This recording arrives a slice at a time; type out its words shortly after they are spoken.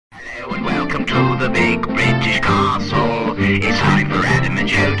welcome to the big British castle. It's time for Adam and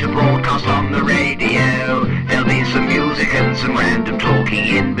Joe to broadcast on the radio. There'll be some music and some random talking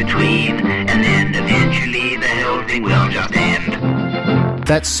in between, and then eventually the whole thing will just end.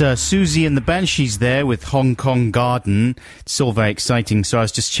 That's Susie and the Banshees there with Hong Kong Garden. It's all very exciting, so I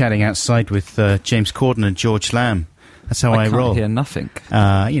was just chatting outside with James Corden and George Lamb. That's how I roll. I can't hear nothing.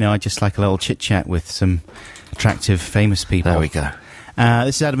 I just like a little chit-chat with some attractive, famous people. There we go.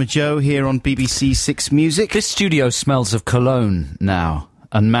 This is Adam and Joe here on BBC Six Music. This studio smells of cologne now,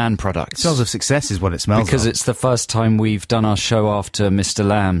 and man products. It smells of success is what it smells because of. it's the first time we've done our show after Mr.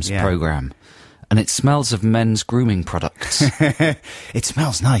 Lamb's programme. And it smells of men's grooming products. It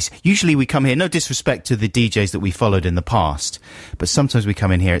smells nice. Usually we come here, no disrespect to the DJs that we followed in the past, but sometimes we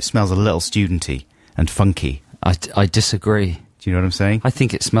come in here, it smells a little studenty and funky. I disagree. Do you know what I'm saying? I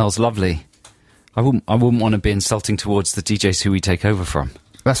think it smells lovely. I wouldn't want to be insulting towards the DJs who we take over from.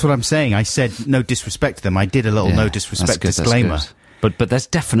 That's what I'm saying. I said no disrespect to them. I did a little no disrespect disclaimer. But there's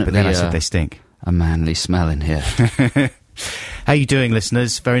definitely But then I said they stink. A manly smell in here. How you doing,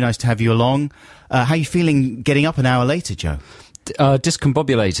 listeners? Very nice to have you along. How you feeling getting up an hour later, Joe?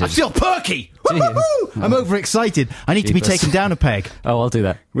 Discombobulated. I feel perky! I'm overexcited. I need to be taken down a peg. Oh, I'll do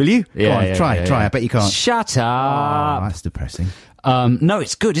that. Will you? Yeah, Go on, try. I bet you can't. Shut up! Oh, that's depressing. No,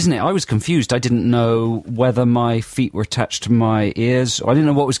 it's good, isn't it? I was confused. I didn't know whether my feet were attached to my ears. I didn't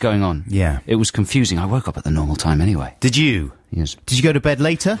know what was going on. Yeah. It was confusing. I woke up at the normal time anyway. Did you? Yes. Did you go to bed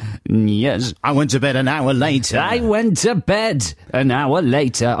later? Yes. I went to bed an hour later. I went to bed an hour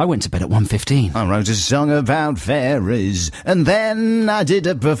later. I went to bed at 1:15. I wrote a song about fairies, and then I did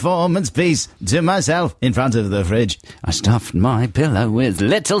a performance piece to myself in front of the fridge. I stuffed my pillow with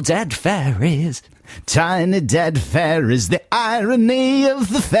little dead fairies. Tiny dead fairies. The irony of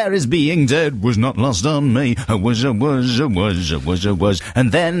the fairies being dead was not lost on me. I was. And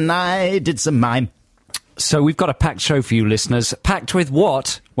then I did some mime. So we've got a packed show for you, listeners. Packed with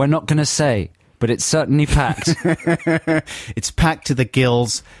what? We're not going to say, but it's certainly packed. It's packed to the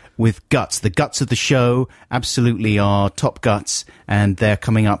gills with guts. The guts of the show absolutely are top guts, and they're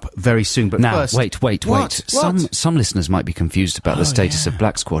coming up very soon. But now, first... wait. What? Some listeners might be confused about the status of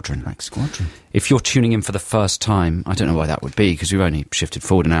Black Squadron. Black Squadron. If you're tuning in for the first time, I don't know why that would be, because we've only shifted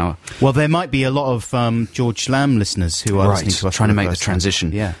forward an hour. Well, there might be a lot of George Lamb listeners who are listening to us. Trying to make the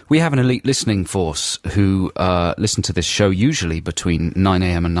transition. Yeah. We have an elite listening force who listen to this show usually between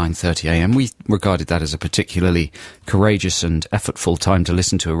 9am and 9:30am. We regarded that as a particularly courageous and effortful time to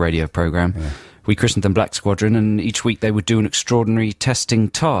listen to a radio programme. Yeah. We christened them Black Squadron, and each week they would do an extraordinary testing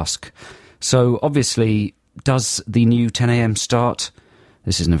task. So, obviously, does the new 10am start...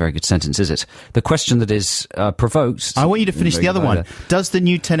 This isn't a very good sentence, is it? The question that is provoked... I want you to finish the other one. Does the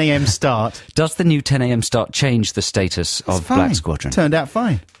new 10am start... Does the new 10am start change the status of Black Squadron? Turned out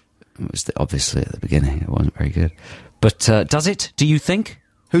fine. It was obviously at the beginning. It wasn't very good. But does it? Do you think?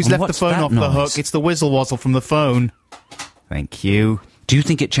 Who's left the phone off the hook? It's the whizzle-wazzle from the phone. Thank you. Do you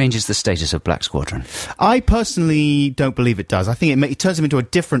think it changes the status of Black Squadron? I personally don't believe it does. I think it turns them into a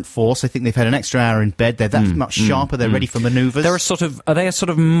different force. I think they've had an extra hour in bed. They're that much sharper. They're ready for manoeuvres. Are they a sort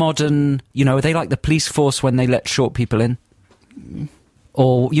of modern, are they like the police force when they let short people in?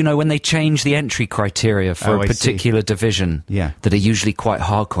 Or, when they change the entry criteria for a particular division that are usually quite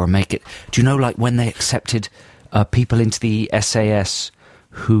hardcore and make it... Do you know, like, when they accepted people into the SAS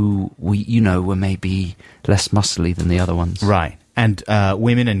who, were maybe less muscly than the other ones? Right. And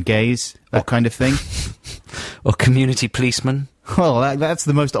women and gays, that kind of thing. Or community policemen. Well, that's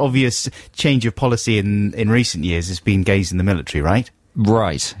the most obvious change of policy in recent years, has been gays in the military, right?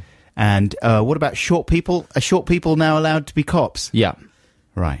 Right. And what about short people? Are short people now allowed to be cops? Yeah.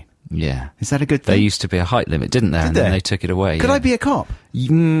 Right. Yeah. Is that a good thing? There used to be a height limit, didn't there? Then they took it away. Could I be a cop?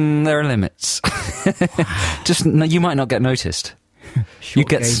 There are limits. You might not get noticed. You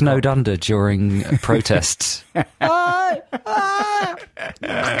get snowed under during protests.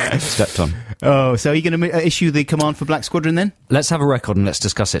 Stepped on. Oh, so are you going to issue the command for Black Squadron then? Let's have a record and let's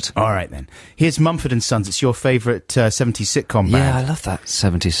discuss it. All right then. Here's Mumford & Sons. It's your favourite 70s sitcom band. Yeah, I love that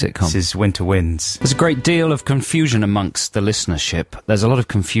 70s sitcom. This is Winter Winds. There's a great deal of confusion amongst the listenership. There's a lot of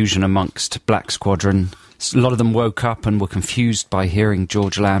confusion amongst Black Squadron. A lot of them woke up and were confused by hearing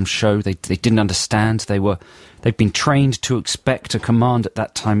George Lamb's show. They didn't understand. They'd been trained to expect a command at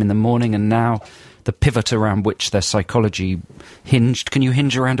that time in the morning, and now the pivot around which their psychology hinged. Can you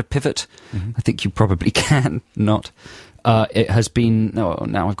hinge around a pivot? Mm-hmm. I think you probably can. Not. It has been... Oh,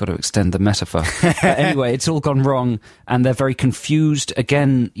 now I've got to extend the metaphor. Anyway, it's all gone wrong, and they're very confused.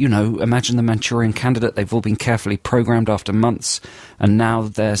 Again, imagine the Manchurian Candidate. They've all been carefully programmed after months, and now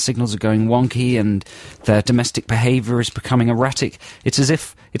their signals are going wonky, and their domestic behaviour is becoming erratic. It's as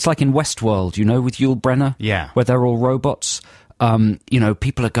if... It's like in Westworld, with Yul Brynner? Yeah. Where they're all robots.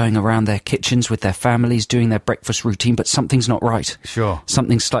 People are going around their kitchens with their families, doing their breakfast routine, but something's not right. Sure.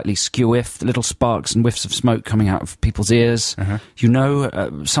 Something's slightly skew-iff, little sparks and whiffs of smoke coming out of people's ears.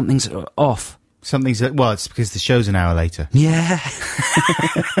 Something's off. It's because the show's an hour later. Yeah.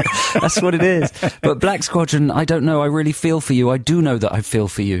 That's what it is. But Black Squadron, I don't know, I really feel for you. I do know that I feel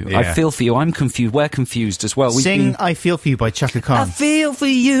for you. Yeah. I feel for you. I'm confused. We're confused as well. Sing I Feel For You by Chaka Khan. I feel for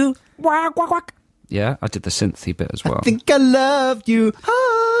you. Quack, quack, quack. Yeah, I did the synthy bit as well. I think I love you.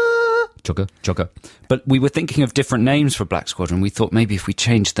 Ah. Jogger. But we were thinking of different names for Black Squadron. We thought maybe if we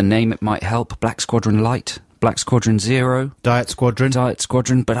changed the name, it might help. Black Squadron Light, Black Squadron Zero, Diet Squadron.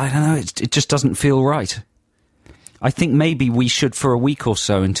 But I don't know, it just doesn't feel right. I think maybe we should, for a week or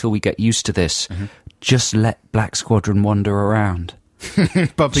so, until we get used to this, just let Black Squadron wander around.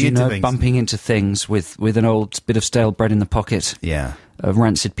 Bumping into things with an old bit of stale bread in the pocket. Yeah. A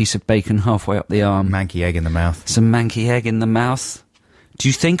rancid piece of bacon halfway up the arm. Manky egg in the mouth. Some manky egg in the mouth. Do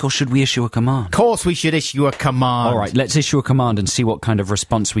you think, or should we issue a command? Of course we should issue a command. All right, let's issue a command and see what kind of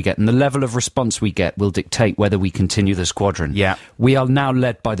response we get. And the level of response we get will dictate whether we continue the squadron. Yeah. We are now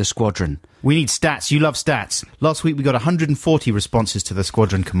led by the squadron. We need stats. You love stats. Last week we got 140 responses to the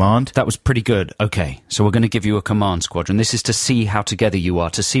squadron command. That was pretty good. Okay, so we're going to give you a command, squadron. This is to see how together you are,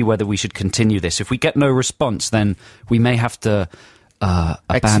 to see whether we should continue this. If we get no response, then we may have to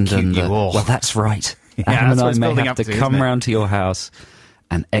abandon you all. Well, that's right. Yeah, Adam that's and what it's I may building have up to to, come isn't it? round to your house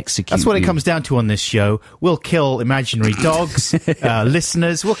and execute That's what it you. comes down to on this show. We'll kill imaginary dogs,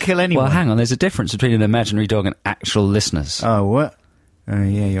 listeners. We'll kill anyone. Well, hang on. There's a difference between an imaginary dog and actual listeners. Oh, what? Oh,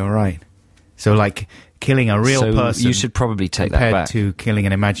 yeah, you're right. So, like, killing a real person... You should probably take that back. Compared to killing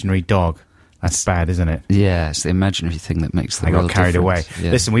an imaginary dog. That's bad, isn't it? Yeah, it's the imaginary thing that makes the I real got carried away. difference.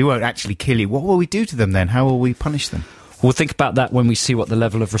 Yeah. Listen, we won't actually kill you. What will we do to them then? How will we punish them? We'll think about that when we see what the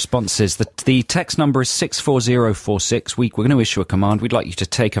level of response is. The text number is 64046. We're going to issue a command. We'd like you to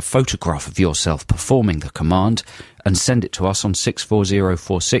take a photograph of yourself performing the command and send it to us on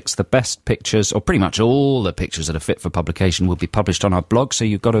 64046. The best pictures, or pretty much all the pictures that are fit for publication, will be published on our blog, so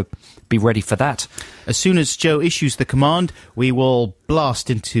you've got to be ready for that. As soon as Joe issues the command, we will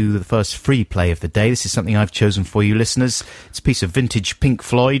blast into the first free play of the day. This is something I've chosen for you listeners. It's a piece of vintage Pink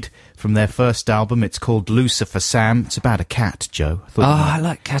Floyd from their first album. It's called Lucifer Sam. It's about a cat, Joe. I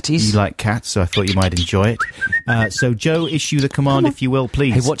like catties. You like cats, so I thought you might enjoy it. So, Joe, issue the command, if you will,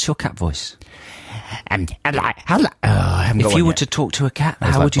 please. Hey, what's your cat voice? If you were to talk to a cat,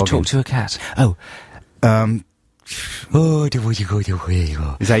 how would you talk to a cat? Is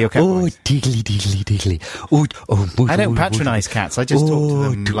that your cat voice? diggly, diggly, diggly. I don't patronise cats. I just talk to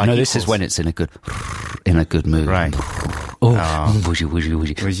them like No, this equals. is when it's in a good mood. Right. Woody.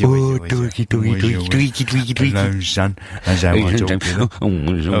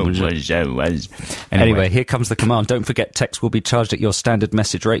 Anyway, here comes the command. Don't forget, text will be charged at your standard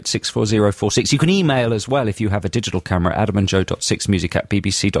message rate, 64046. You can email as well if you have a digital camera,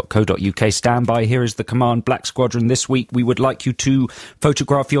 adamandjoe.6music@bbc.co.uk. Stand by. Here is the command. Black Squadron, this week we would like you to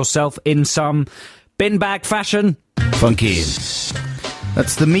photograph yourself in some bin bag fashion. Funky.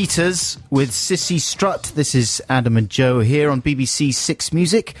 That's the Meters with Sissy Strut. This is Adam and Joe here on BBC Six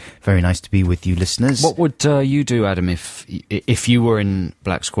Music. Very nice to be with you, listeners. What would you do, Adam, if you were in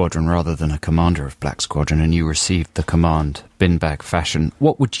Black Squadron rather than a commander of Black Squadron and you received the command bin bag fashion?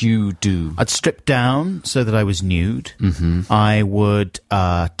 What would you do? I'd strip down so that I was nude. Mm-hmm. I would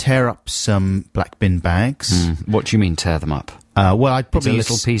tear up some black bin bags. What do you mean, tear them up? Well, I'd probably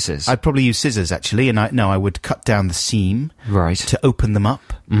little pieces. I'd probably use scissors actually, and I would cut down the seam to open them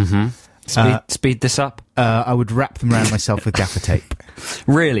up. Mm-hmm. Speed this up. I would wrap them around myself with gaffer tape.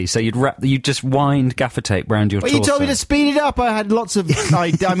 Really? So you'd just wind gaffer tape round your torso? You told me to speed it up. I had lots of.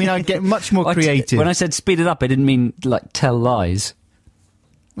 I'd get much more creative. When I said speed it up, I didn't mean like tell lies.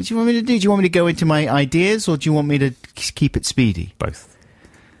 What do you want me to do? Do you want me to go into my ideas, or do you want me to keep it speedy? Both.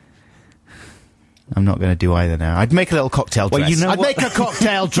 I'm not going to do either now. I'd make a little cocktail dress. Well, you know I'd make a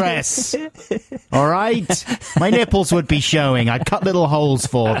cocktail dress. All right? My nipples would be showing. I'd cut little holes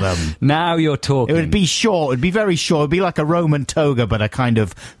for them. Now you're talking. It would be short. It would be very short. It would be like a Roman toga, but a kind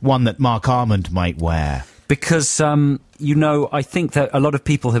of one that Mark Armand might wear. Because, I think that a lot of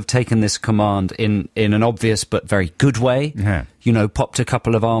people have taken this command in an obvious but very good way. Yeah. Popped a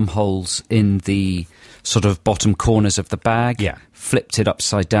couple of armholes in the sort of bottom corners of the bag, Yeah. flipped it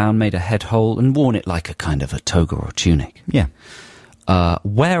upside down, made a head hole, and worn it like a kind of a toga or tunic. Yeah.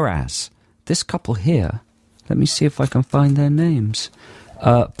 Whereas this couple here, let me see if I can find their names.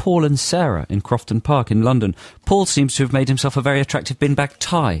 Paul and Sarah in Crofton Park in London. Paul seems to have made himself a very attractive bin bag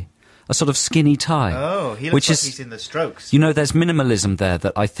tie. A sort of skinny tie. Oh, he looks which like is, he's in the Strokes. there's minimalism there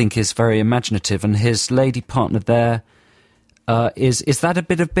that I think is very imaginative, and his lady partner there, is that a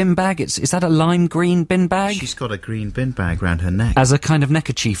bit of bin bag? Is that a lime green bin bag? She's got a green bin bag round her neck. As a kind of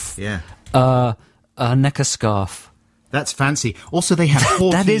neckerchief. Yeah. A necker scarf. That's fancy. Also, they have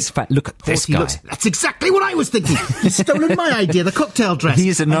 40... That is Look at this guy. That's exactly what I was thinking. He's stolen my idea, the cocktail dress.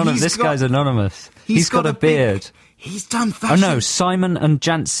 He's anonymous. This guy's anonymous. He's got a beard. He's done fashion. Oh no, Simon and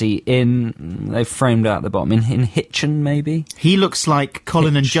Jancy they've framed out the bottom, in Hitchin maybe? He looks like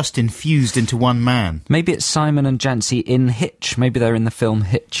Colin and Justin fused into one man. Maybe it's Simon and Jancy in Hitch. Maybe they're in the film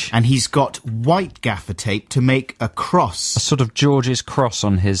Hitch. And he's got white gaffer tape to make a cross. A sort of George's cross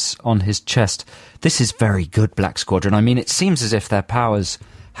on his chest. This is very good, Black Squadron. I mean, it seems as if their powers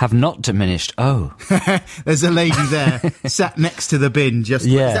have not diminished. Oh. There's a lady there, sat next to the bin. Yes.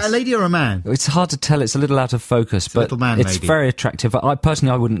 Is that a lady or a man? It's hard to tell. It's a little out of focus, but little man, it's maybe. very attractive. I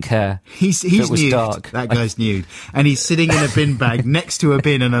wouldn't care. He's if it was nude. dark. That guy's nude. And he's sitting in a bin bag next to a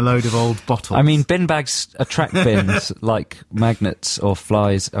bin and a load of old bottles. I mean, bin bags attract bins like magnets or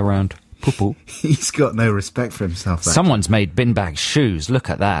flies around poo-poo. He's got no respect for himself. Someone's made bin bag shoes. Look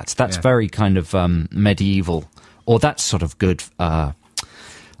at that. That's very kind of medieval. Or that's sort of good...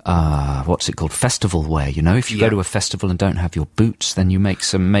 what's it called? Festival wear, If you go to a festival and don't have your boots, then you make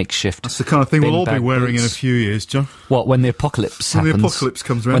some makeshift... That's the kind of thing we'll all be wearing boots. in a few years, John. What, when the apocalypse happens? When the apocalypse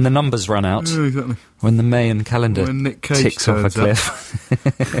comes round. When the numbers run out. Yeah, exactly. When the Mayan calendar when Nick Cage ticks off a cliff.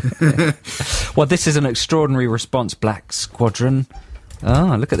 Well, this is an extraordinary response, Black Squadron.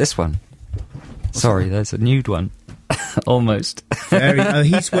 Ah, look at this one. Sorry, there's a nude one. Almost.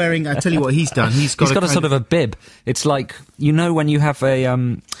 He's wearing... I tell you what he's done. He's got a sort of a bib. It's like, when you have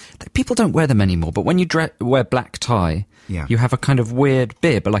a... people don't wear them anymore, but when you wear black tie, you have a kind of weird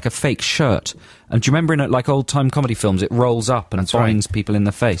bib, like a fake shirt. And do you remember in old-time comedy films, it rolls up and binds people in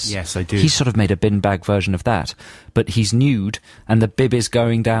the face? Yes, I do. He's sort of made a bin bag version of that. But he's nude, and the bib is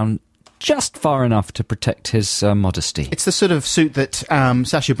going down just far enough to protect his modesty. It's the sort of suit that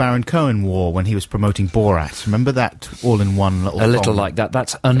Sacha Baron Cohen wore when he was promoting Borat. Remember that all-in-one little thong? Little like that.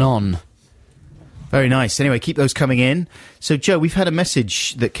 That's Anon. Very nice. Anyway, keep those coming in. So, Joe, we've had a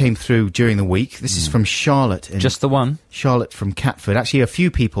message that came through during the week. This is from Charlotte. Just the one? Charlotte from Catford. Actually, a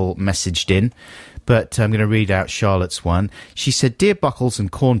few people messaged in, but I'm going to read out Charlotte's one. She said, "Dear Buckles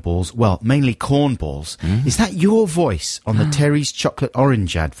and Cornballs," well, mainly Cornballs, is that your voice on the Terry's Chocolate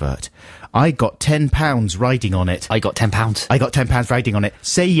Orange advert? I got £10 riding on it. I got £10. I got £10 riding on it.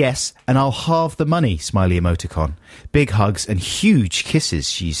 Say yes, and I'll halve the money, smiley emoticon. Big hugs and huge kisses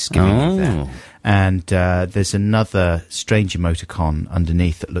she's giving me there. And there's another strange emoticon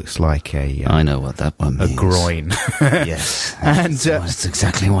underneath that looks like a... I know what that one means. A groin. Yes. And that's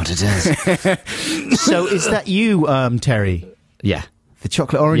exactly what it is. So is that you, Terry? Yeah. The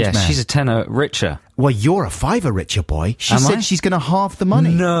chocolate orange man? Yes, she's a tenner richer. Well, you're a $5 richer, boy. She Am said I? she's going to halve the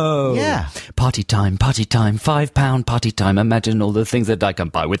money. No. Yeah. Party time, £5 party time. Imagine all the things that I can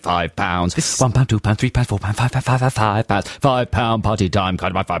buy with £5. £1, £2, £3, £4, £5, £5 party time.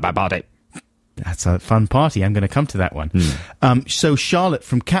 Kind of my £5 party. That's a fun party. I'm going to come to that one. So, Charlotte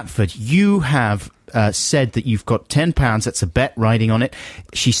from Catford, you have said that you've got £10. That's a bet riding on it.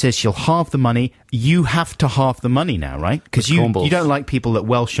 She says she'll halve the money. You have to halve the money now, right? Because you don't like people that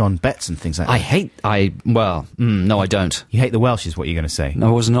Welsh on bets and things like that. No, I don't. You hate the Welsh is what you're going to say. No,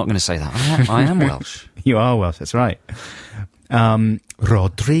 I was not going to say that. I am Welsh. You are Welsh, that's right.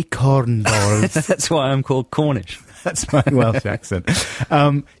 Rodri Cornballs. That's why I'm called Cornish. That's my Welsh accent.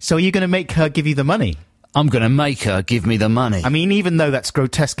 So are you going to make her give you the money? I'm going to make her give me the money. I mean, even though that's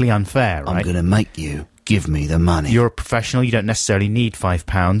grotesquely unfair, right? I'm going to make you give me the money. You're a professional. You don't necessarily need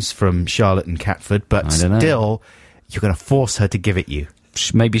 £5 from Charlotte and Catford, but still, you're going to force her to give it you.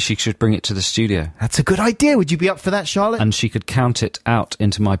 Maybe she should bring it to the studio. That's a good idea. Would you be up for that, Charlotte? And she could count it out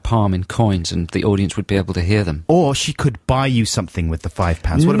into my palm in coins, and the audience would be able to hear them. Or she could buy you something with the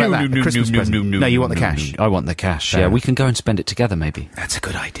 £5. What about that? A Christmas present? No, you want the cash? I want the cash, yeah. We can go and spend it together, maybe. That's a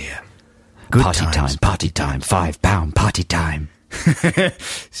good idea. Good party time, £5 party time.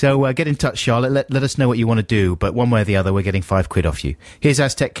 So get in touch, Charlotte. Let us know what you want to do, but one way or the other, we're getting £5 off you. Here's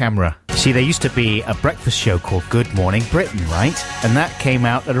Aztec Camera. See, there used to be a breakfast show called Good Morning Britain, right? And that came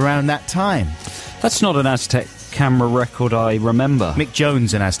out at around that time. That's not an Aztec camera record I remember. Mick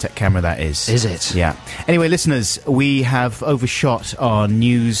Jones and Aztec Camera, that is. Is it? Yeah. Anyway, listeners, we have overshot our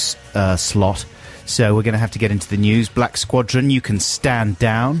news slot, so we're going to have to get into the news. Black Squadron, you can stand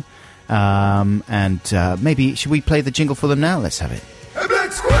down. And maybe, should we play the jingle for them now? Let's have it.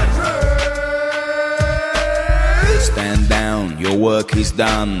 Black Squadron! Stand down, your work is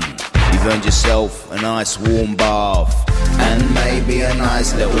done. You've earned yourself a nice warm bath and maybe a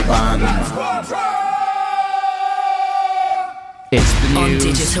nice little bun. It's the On news.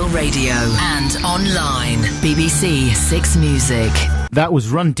 digital radio and online. BBC Six Music. That was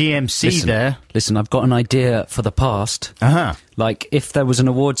Run DMC there. Listen, I've got an idea for the past. Uh-huh. Like, if there was an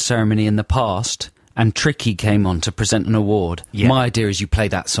awards ceremony in the past and Tricky came on to present an award, Yeah. my idea is you play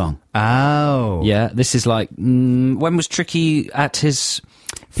that song. Oh. Yeah, this is like... when was Tricky at his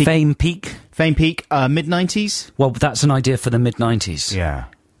fame peak? Fame Peak, mid-90s? Well, that's an idea for the mid-90s. Yeah.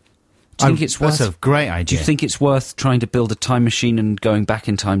 Do you think it's worth... That's a great idea. Do you think it's worth trying to build a time machine and going back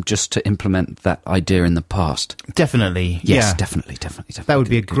in time just to implement that idea in the past? Definitely. Yes, yeah. definitely. That would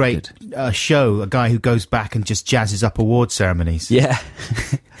be a Good, great good. show, a guy who goes back and just jazzes up award ceremonies. Yeah.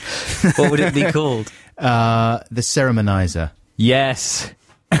 What would it be called? The Ceremonizer. Yes.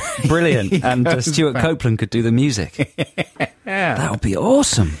 Brilliant. And Stuart Copeland could do the music. That would be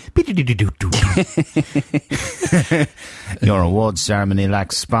awesome. Your award ceremony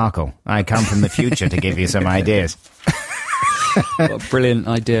lacks sparkle. I come from the future to give you some ideas. What a brilliant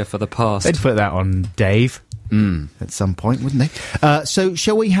idea for the past. They'd put that on Dave at some point, wouldn't they? So,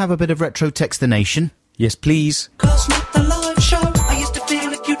 shall we have a bit of Retro Text the Nation? Yes, please. Cause not the live show, I used to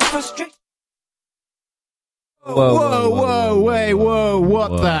feel acute frustration. Whoa, what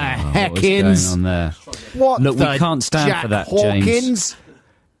the heckins? What's going on there? What Look, we the can't stand Jack for that, Hawkins? James.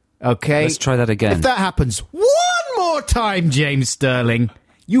 Okay. Let's try that again. If that happens one more time, James Sterling,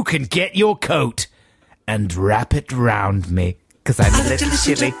 you can get your coat and wrap it round me, because I'm a I like to little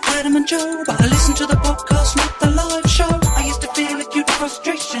listen silly. to Adam and Joe, but I listen to the podcast, not the live show. I used to feel acute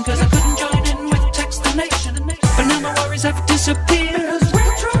frustration, cause I couldn't join in with Text the Nation. But now my worries have disappeared, cause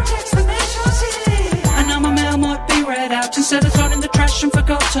Retro Text the Nation's here. And now my mail might be read out, instead of thrown in the trash and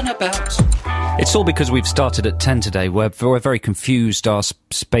forgotten about. It's all because we've started at 10 today. We're very confused. Our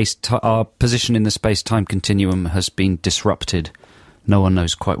our position in the space-time continuum has been disrupted. No one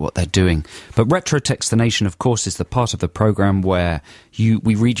knows quite what they're doing. But Retro Text the Nation, of course, is the part of the programme where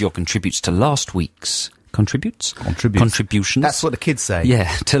we read your contributes to last week's... Contributions. That's what the kids say. Yeah,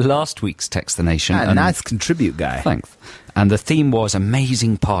 to last week's Text the Nation. Ah, nice contribute, guy. Thanks. And the theme was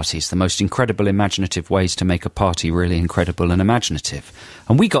amazing parties, the most incredible imaginative ways to make a party really incredible and imaginative.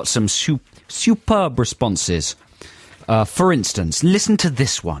 And we got some superb responses. For instance, listen to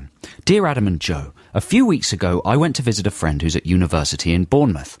this one. Dear Adam and Joe, a few weeks ago I went to visit a friend who's at university in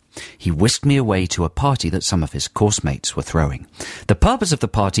Bournemouth. He whisked me away to a party that some of his course mates were throwing. The purpose of the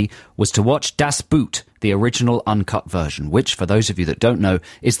party was to watch Das Boot, the original uncut version, which, for those of you that don't know,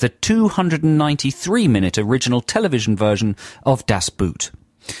 is the 293-minute original television version of Das Boot.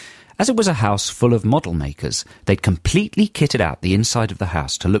 As it was a house full of model makers, they'd completely kitted out the inside of the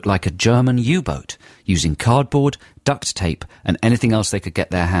house to look like a German U-boat, using cardboard, duct tape, and anything else they could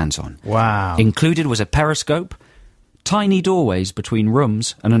get their hands on. Wow. Included was a periscope, tiny doorways between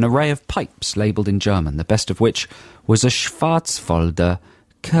rooms, and an array of pipes labelled in German, the best of which was a Schwarzwälder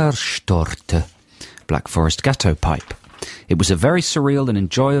Kirschtorte, Black Forest Gâteau pipe. It was a very surreal and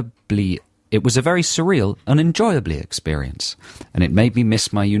enjoyably experience, and it made me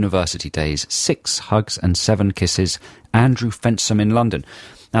miss my university days. 6 hugs and 7 kisses, Andrew Fensham in London.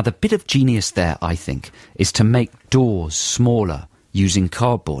 Now, the bit of genius there, I think, is to make doors smaller using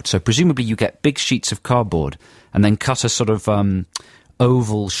cardboard. So presumably you get big sheets of cardboard and then cut a sort of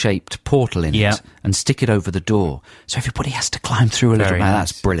oval-shaped portal in it and stick it over the door. So everybody has to climb through a little bit.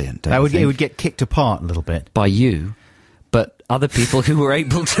 Nice. That's brilliant. It would get kicked apart a little bit. By you, but other people who were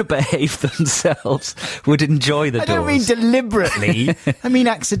able to behave themselves would enjoy the doors. I don't mean deliberately. I mean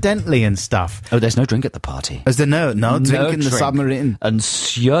accidentally and stuff. Oh, there's no drink at the party. Is there no drink in the drink. submarine? And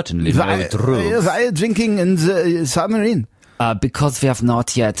certainly no drugs. Why drinking in the submarine? Because we have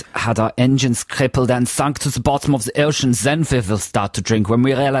not yet had our engines crippled and sunk to the bottom of the ocean, then we will start to drink when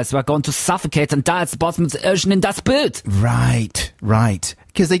we realize we're going to suffocate and die at the bottom of the ocean in Das Boot. Right.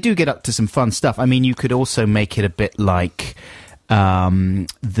 Because they do get up to some fun stuff. I mean, you could also make it a bit like the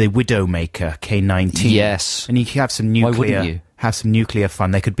Widowmaker K-19. Yes. And you could have some nuclear... Why wouldn't you? have some nuclear fun.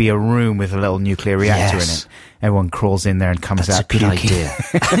 There could be a room with a little nuclear reactor in Yes. it. Everyone crawls in there and comes That's out a good puking. idea.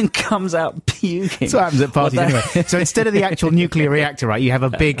 And comes out puking. That's what happens at parties anyway. So instead of the actual nuclear reactor, right, you have a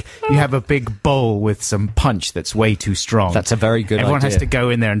big bowl with some punch that's way too strong. That's a very good Everyone idea. has to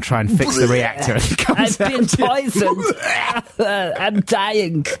go in there and try and fix the reactor. And it comes out. poisoned. I'm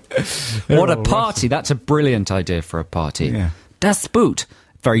dying. What a party. That's a brilliant idea for a party. Yeah. Das Boot.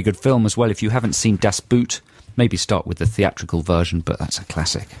 Very good film as well. If you haven't seen Das Boot, maybe start with the theatrical version, but that's a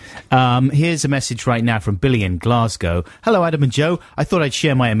classic. Here's a message right now from Billy in Glasgow. Hello, Adam and Joe. I thought I'd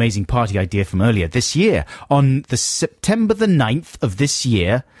share my amazing party idea from earlier this year. On the September the 9th of this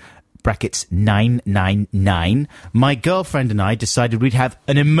year, brackets 999, my girlfriend and I decided we'd have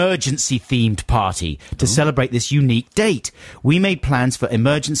an emergency-themed party to celebrate this unique date. We made plans for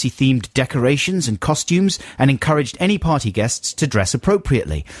emergency-themed decorations and costumes and encouraged any party guests to dress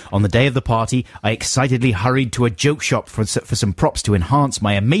appropriately. On the day of the party, I excitedly hurried to a joke shop for some props to enhance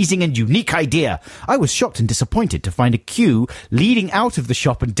my amazing and unique idea. I was shocked and disappointed to find a queue leading out of the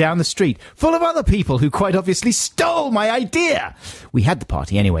shop and down the street full of other people who quite obviously stole my idea. We had the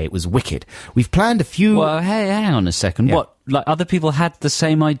party anyway. It was wicked. We've planned a few... Well, hey, hang on a second. Yeah. What? Like other people had the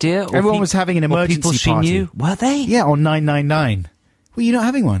same idea? Or Everyone was having an or emergency people she party. knew? Were they? Yeah, on 999. Well, you're not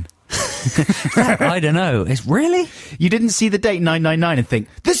having one. I don't know. It's really? You didn't see the date 999 and think,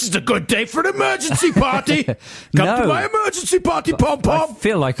 this is a good day for an emergency party. Come No. to my emergency party, I pom-pom.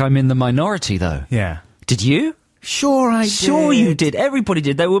 feel like I'm in the minority, though. Yeah. Did you? Sure I did. Sure you did. Everybody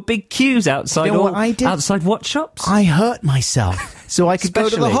did. There were big queues outside. You know what I did? Outside what shops? I hurt myself so I could go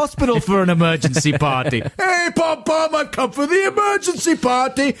to the Especially. hospital for an emergency party. Hey, pom-pom, I've come for the emergency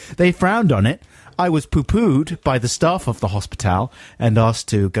party. They frowned on it. I was poo-pooed by the staff of the hospital and asked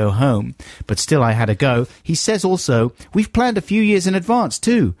to go home. But still I had to go. He says also, we've planned a few years in advance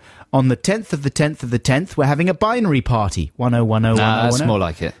too. On the 10th of the 10th of the 10th, we're having a binary party. 10101010. That's more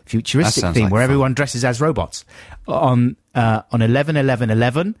like it. Futuristic That sounds theme like where fun. everyone dresses as robots. On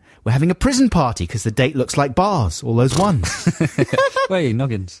 11/11/11, we're having a prison party because the date looks like bars, all those ones. Wait,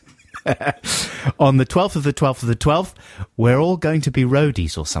 noggins. On the 12th of the 12th of the 12th, we're all going to be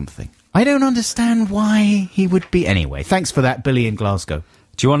roadies or something. I don't understand why he would be... Anyway, thanks for that, Billy in Glasgow.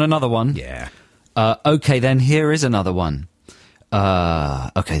 Do you want another one? Yeah. Okay, then here is another one.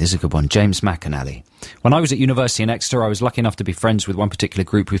 Okay, this is a good one. James McAnally. When I was at university in Exeter, I was lucky enough to be friends with one particular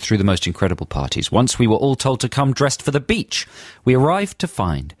group who threw the most incredible parties. Once we were all told to come dressed for the beach. We arrived to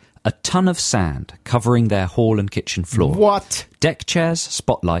find a ton of sand covering their hall and kitchen floor. What? Deck chairs,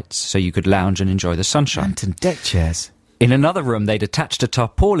 spotlights, so you could lounge and enjoy the sunshine. Anton deck chairs. In another room, they'd attached a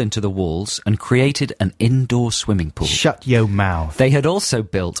tarpaulin to the walls and created an indoor swimming pool. Shut your mouth. They had also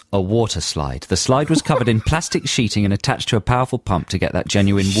built a water slide. The slide was covered in plastic sheeting and attached to a powerful pump to get that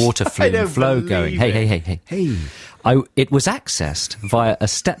genuine water don't flow going. believe Hey. Hey. It was accessed via a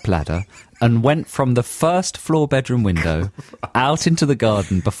stepladder and went from the first floor bedroom window out into the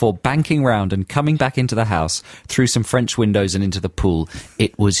garden before banking round and coming back into the house through some French windows and into the pool.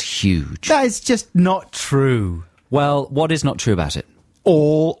 It was huge. That is just not true. Well, what is not true about it?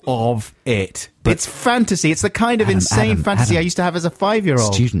 All of it. It's fantasy. It's the kind of insane fantasy I used to have as a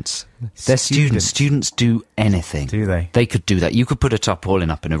 5-year-old. Students. They're students. Students do anything. Do they? They could do that. You could put a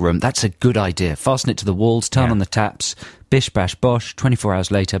tarpaulin up in a room. That's a good idea. Fasten it to the walls, turn Yeah. on the taps, bish, bash, bosh, 24 hours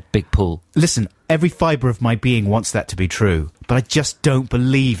later, big pool. Listen, every fibre of my being wants that to be true, but I just don't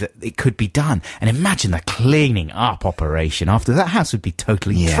believe that it could be done. And imagine the cleaning up operation after that. House would be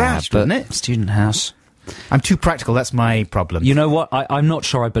totally trashed, but wouldn't it? student house. I'm too practical. That's my problem. You know what? I'm not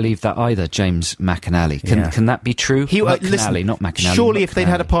sure I believe that either, James McAnally. Yeah. Can that be true? Listen, McAnally, not McAnally. surely if they'd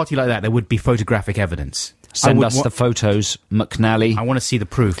had a McNally. party like that, there would be photographic evidence. Send us the photos, McNally. I want to see the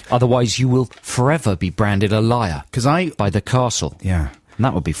proof. Otherwise, you will forever be branded a liar Because by the castle. Yeah. And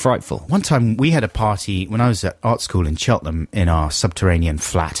that would be frightful. One time we had a party when I was at art school in Cheltenham in our subterranean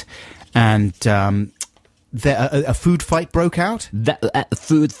flat, and a food fight broke out.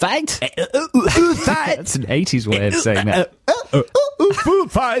 Food fight? Food fight! That's an 80s way of saying that.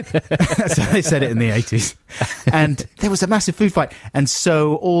 Food fight! That's how they said it in the 80s. And there was a massive food fight. And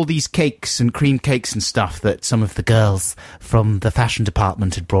so all these cakes and cream cakes and stuff that some of the girls from the fashion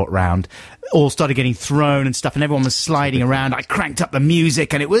department had brought round all started getting thrown and stuff, and everyone was sliding around. I cranked up the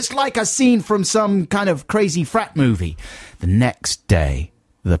music, and it was like a scene from some kind of crazy frat movie. The next day,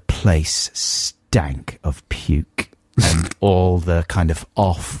 the place stank of puke and all the kind of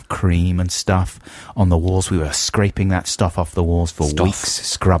off cream and stuff on the walls. We were scraping that stuff off the walls for weeks,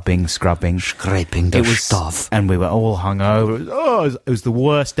 scrubbing. Scraping the stuff. And we were all hungover. It was the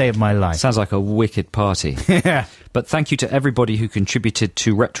worst day of my life. Sounds like a wicked party. Yeah. But thank you to everybody who contributed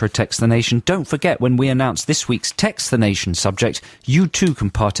to Retro Text the Nation. Don't forget, when we announce this week's Text the Nation subject, you too can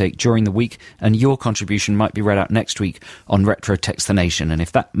partake during the week, and your contribution might be read out next week on Retro Text the Nation. And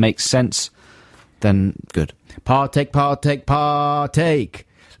if that makes sense, then good. Partake. Let's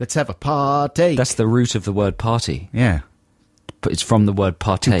have a partake. That's the root of the word party. Yeah. But it's from the word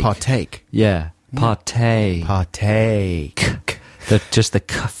partake. To partake. Yeah. Partake. Partake. Just the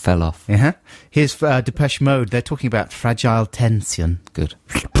k fell off. Uh-huh. Here's Depeche Mode. They're talking about fragile tension. Good.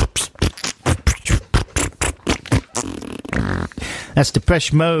 That's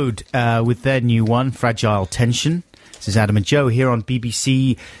Depeche Mode with their new one, Fragile Tension. This is Adam and Joe here on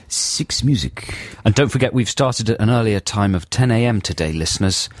BBC Six Music. And don't forget, we've started at an earlier time of 10 a.m. today,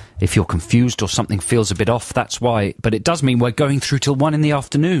 listeners. If you're confused or something feels a bit off, that's why. But it does mean we're going through till 1 in the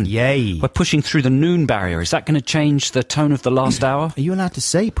afternoon. Yay. We're pushing through the noon barrier. Is that going to change the tone of the last hour? Are you allowed to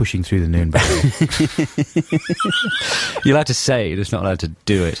say pushing through the noon barrier? You're allowed to say, you're just not allowed to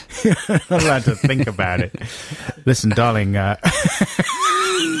do it. Not allowed to think about it. Listen, darling.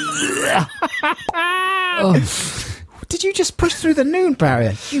 Did you just push through the noon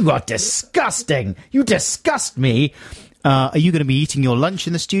barrier? You are disgusting. You disgust me. Are you going to be eating your lunch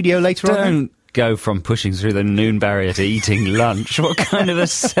in the studio later on? Don't go from pushing through the noon barrier to eating lunch. What kind of a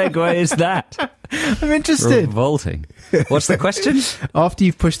segue is that? I'm interested. Revolting. What's the question? After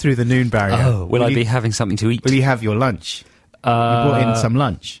you've pushed through the noon barrier, will I be having something to eat? Will you have your lunch? You brought in some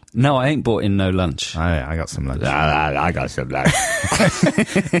lunch. No, I ain't brought in no lunch. I got some lunch. I got some lunch.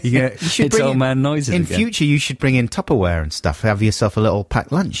 You should It's old man noises in again. future, you should bring in Tupperware and stuff. Have yourself a little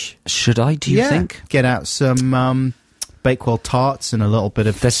packed lunch. Should I, do you think? Get out some Bakewell tarts and a little bit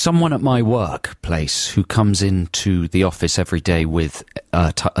of... There's someone at my workplace who comes into the office every day with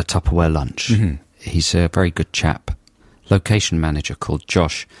a Tupperware lunch. Mm-hmm. He's a very good chap. Location manager called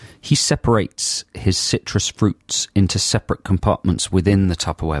Josh. He separates his citrus fruits into separate compartments within the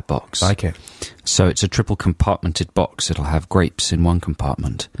Tupperware box. Like it. So it's a triple compartmented box. It'll have grapes in one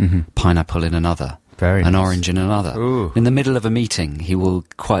compartment, pineapple in another, Very an nice. orange in another. Ooh. In the middle of a meeting, he will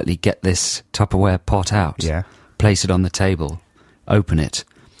quietly get this Tupperware pot out, place it on the table, open it,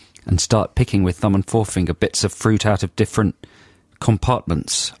 and start picking with thumb and forefinger bits of fruit out of different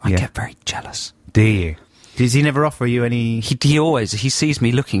compartments. I get very jealous. Do you? Does he never offer you any... He sees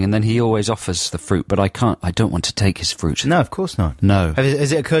me looking and then he always offers the fruit, but I don't want to take his fruit. No, of course not. No.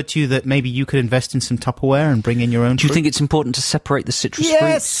 Has it occurred to you that maybe you could invest in some Tupperware and bring in your own Do you fruit? think it's important to separate the citrus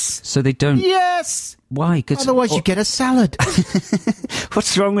fruits? So they don't... Yes! Why? Otherwise you get a salad.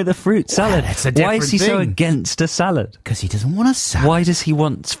 What's wrong with a fruit salad? Well, it's a Why different is he so thing. against a salad? Because he doesn't want a salad. Why does he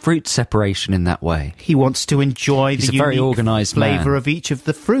want fruit separation in that way? He wants to enjoy He's the a very unique organised flavour man. of each of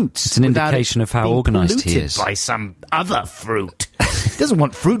the fruits. It's an without indication it of how being organised he polluted is. by some other fruit. He doesn't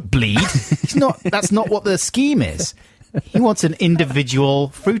want fruit bleed. That's not what the scheme is. He wants an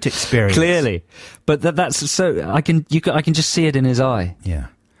individual fruit experience. Clearly. But that's so... I can just see it in his eye. Yeah.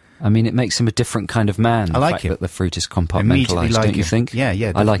 I mean, it makes him a different kind of man. I like the fact him. that the fruit is Immediately compartmentalised, like don't you him. think? Yeah,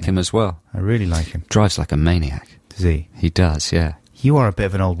 yeah, I like definitely. him as well. I really like him. Drives like a maniac. Does he? He does, yeah. You are a bit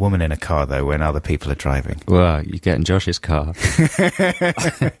of an old woman in a car, though, when other people are driving. Well, you get in Josh's car.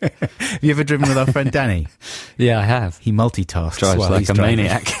 Have you ever driven with our friend Danny? Yeah, I have. He multitasks. Drives while like he's a driving.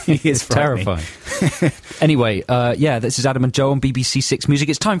 maniac. He is terrifying. Anyway, this is Adam and Joe on BBC Six Music.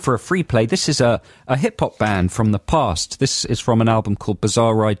 It's time for a free play. This is a hip-hop band from the past. This is from an album called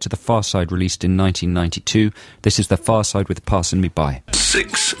Bizarre Ride to the Far Side, released in 1992. This is The Far Side with Passing Me By.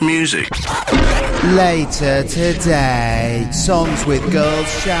 Six Music. Later today, songs with girls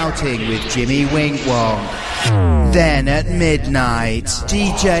shouting with Jimmy Wink Wonk. Then at midnight,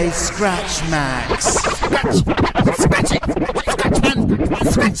 DJ Scratch Max.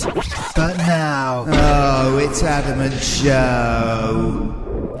 But now, oh, it's Adam and Joe.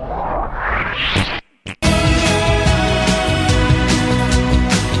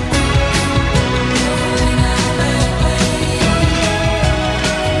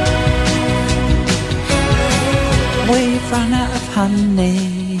 We've run out of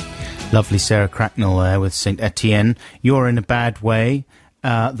honey. Lovely Sarah Cracknell there with St. Etienne. You're in a Bad Way.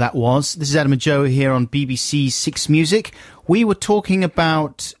 This is Adam and Joe here on BBC Six Music. We were talking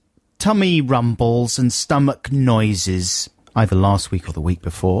about tummy rumbles and stomach noises either last week or the week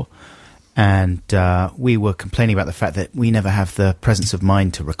before. And we were complaining about the fact that we never have the presence of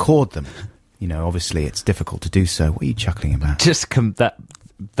mind to record them. You know, obviously it's difficult to do so. What are you chuckling about? Just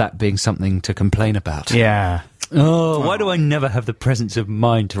that being something to complain about. Yeah. Oh, why do I never have the presence of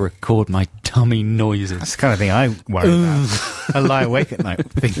mind to record my tummy noises? That's the kind of thing I worry about. I lie awake at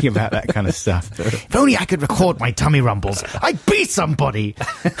night thinking about that kind of stuff. If only I could record my tummy rumbles, I'd be somebody.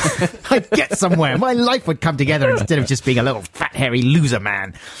 I'd get somewhere. My life would come together instead of just being a little fat, hairy loser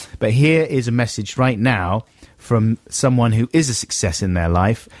man. But here is a message right now from someone who is a success in their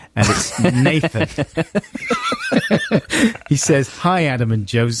life, and it's Nathan. He says, "Hi, Adam and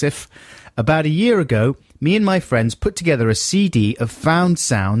Joseph. About a year ago, me and my friends put together a CD of found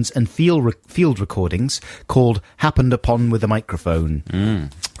sounds and field recordings called Happened Upon with a Microphone.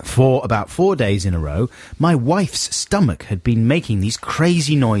 For about 4 days in a row, my wife's stomach had been making these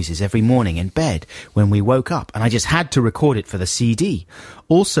crazy noises every morning in bed when we woke up, and I just had to record it for the CD.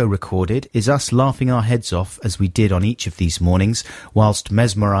 Also recorded is us laughing our heads off as we did on each of these mornings, whilst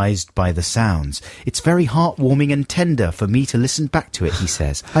mesmerised by the sounds. It's very heartwarming and tender for me to listen back to it," he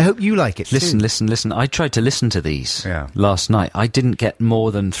says. "I hope you like it too." Listen. I tried to listen to these last night. I didn't get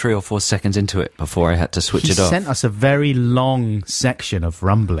more than 3 or 4 seconds into it before I had to switch it off. He sent us a very long section of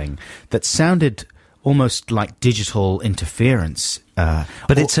rumbling that sounded almost like digital interference.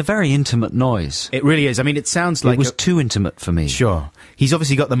 But it's a very intimate noise. It really is. I mean, it sounds like... It was too intimate for me. Sure. He's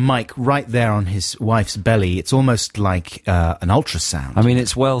obviously got the mic right there on his wife's belly. It's almost like an ultrasound. I mean,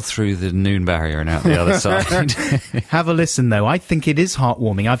 it's well through the noon barrier and out the other side. Have a listen, though. I think it is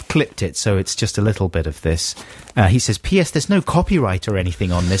heartwarming. I've clipped it, so it's just a little bit of this. He says, "P.S. There's no copyright or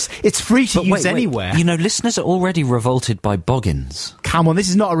anything on this. It's free to use anywhere." You know, listeners are already revolted by boggins. Come on, this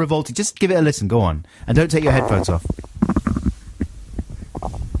is not a revolting. Just give it a listen. Go on. And don't take your headphones off.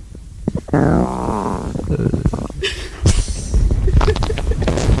 I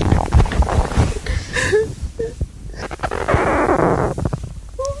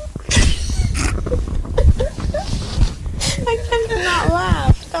cannot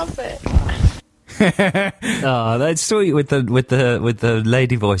laugh. Stop it. Oh, that's sweet with the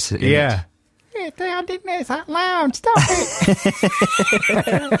lady voice. Yeah. I didn't know it's that loud. Stop it.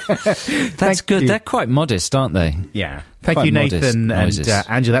 That's good. They're quite modest, aren't they? Yeah. Thank Quite you, Nathan modest and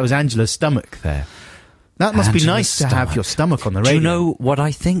Angela. That was Angela's stomach there. That must be nice to have your stomach on the radio. Do you know what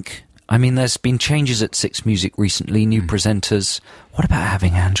I think? I mean, there's been changes at Six Music recently, new presenters. What about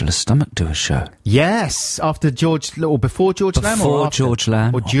having Angela's stomach do a show? Yes, after George, or before George Lamb, or after? George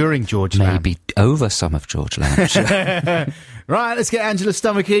Lamb, or during George Lamb, maybe over some of George Lamb's show. Right, let's get Angela's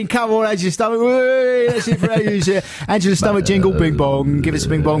stomach in. Come on, Angela's stomach. Whee, that's it for Angela's here. Angela's stomach jingle, bing bong. Give us a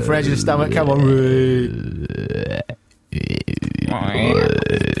bing bong for Angela's stomach. Come on, whee.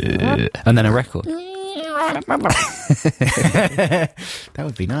 And then a record. That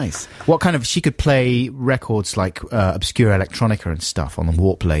would be nice. What kind of... She could play records like obscure electronica and stuff on the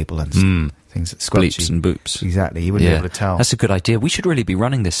Warp label and things that squelchy. Bleeps and boops. Exactly. You wouldn't be able to tell. That's a good idea. We should really be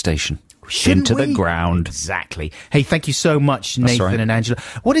running this station. Into the ground. Exactly. Hey, thank you so much, Nathan and Angela.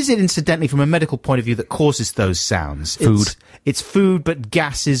 What is it, incidentally, from a medical point of view, that causes those sounds? Food. It's food, but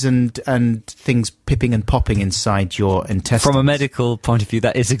gases and things pipping and popping inside your intestines. From a medical point of view,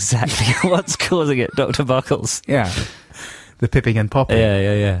 that is exactly what's causing it, Dr. Buckles. Yeah. The pipping and popping.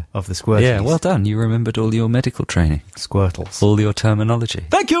 Yeah. Of the squirtles. Yeah, well done. You remembered all your medical training. Squirtles. All your terminology.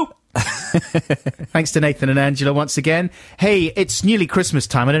 Thank you! Thanks to Nathan and Angela once again. Hey, it's nearly Christmas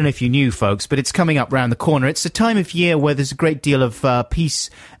time. I don't know if you knew, folks, but it's coming up round the corner. It's a time of year where there's a great deal of peace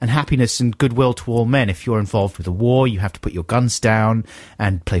and happiness and goodwill to all men. If you're involved with a war, you have to put your guns down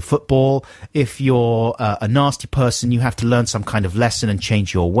and play football. If you're a nasty person, you have to learn some kind of lesson and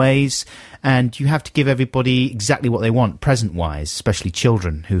change your ways. And you have to give everybody exactly what they want, present-wise, especially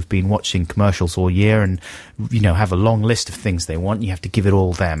children who've been watching commercials all year and, you know, have a long list of things they want. You have to give it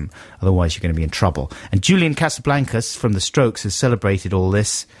all them, otherwise you're going to be in trouble. And Julian Casablancas from The Strokes has celebrated all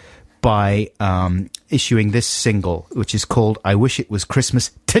this by issuing this single, which is called I Wish It Was Christmas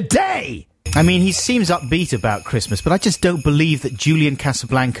Today! I mean, he seems upbeat about Christmas, but I just don't believe that Julian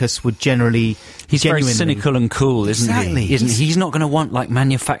Casablancas would generally... He's very cynical and cool, isn't he? Isn't he? He's not going to want, like,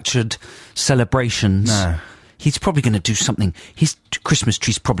 manufactured celebrations. No. He's probably going to do something... His Christmas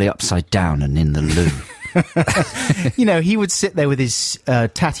tree's probably upside down and in the loo. You know, he would sit there with his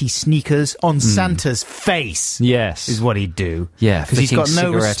tatty sneakers on Santa's face. Yes. Is what he'd do. Yeah, because he's got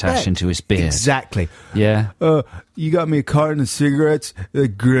no cigarette respect. ash into his beard. Exactly. Yeah. You got me a carton of cigarettes?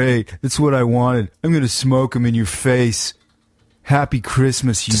 Great. That's what I wanted. I'm going to smoke them in your face. Happy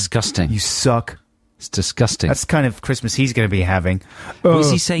Christmas, you... Disgusting. You suck. It's disgusting. That's the kind of Christmas he's going to be having.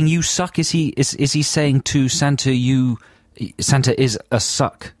 Was he saying you suck? Is he saying to Santa Santa is a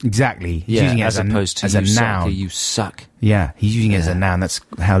suck? Exactly. He's using it as opposed to as a suck, noun. you suck. Yeah, he's using it as a noun. That's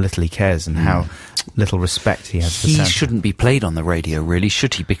how little he cares and how little respect he has for He Santa. shouldn't be played on the radio, really,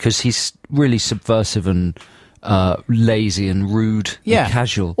 should he? Because he's really subversive and lazy and rude Yeah. and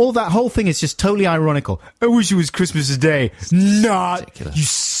casual. All that whole thing is just totally ironical. I wish it was Christmas Day. Not. ridiculous. You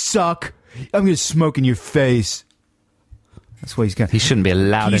suck. I'm going to smoke in your face. That's what he's going. He shouldn't be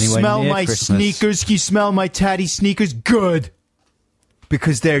allowed Can you anywhere smell near my Christmas. sneakers? Can you smell my tatty sneakers? Good.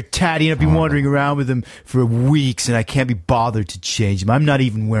 Because they're tatty and I've been wandering around with them for weeks and I can't be bothered to change them. I'm not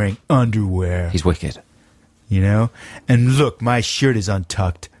even wearing underwear. He's wicked. You know? And look, my shirt is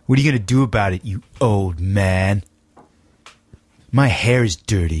untucked. What are you going to do about it, you old man? My hair is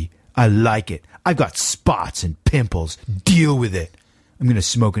dirty. I like it. I've got spots and pimples. Deal with it. I'm going to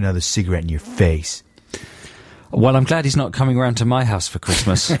smoke another cigarette in your face. Well, I'm glad he's not coming round to my house for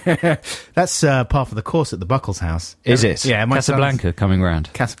Christmas. That's part of the course at the Buckles house. Is it? Yeah, my Casablanca coming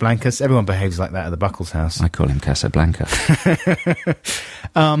round. Casablancas. Everyone behaves like that at the Buckles house. I call him Casablanca.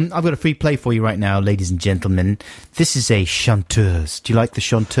 I've got a free play for you right now, ladies and gentlemen. This is a chanteuse. Do you like the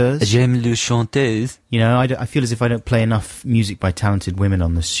chanteuse? J'aime le chanteuse. You know, I feel as if I don't play enough music by talented women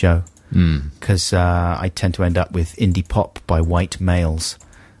on this show. Because I tend to end up with indie pop by white males.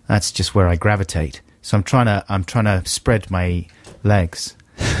 That's just where I gravitate. So I'm trying to spread my legs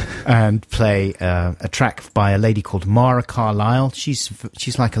and play a track by a lady called Mara Carlyle. She's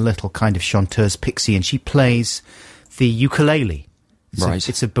like a little kind of chanteuse pixie, and she plays the ukulele. Right.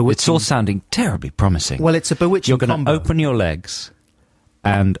 It's a bewitching. It's all sounding terribly promising. Well, it's a bewitching. You're going combo. to open your legs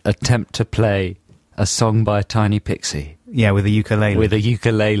and attempt to play a song by a tiny pixie Yeah, with a ukulele. with a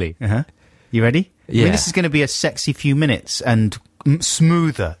ukulele. Uh-huh. You ready? I Yeah. mean, this is going to be a sexy few minutes and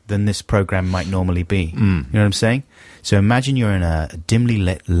smoother than this program might normally be. You know what I'm saying? So imagine you're in a dimly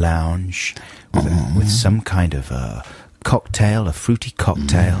lit lounge with some kind of a cocktail, a fruity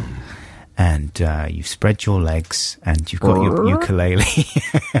cocktail, and you've spread your legs and you've got your ukulele.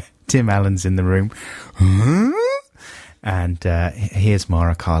 Tim Allen's in the room. And here's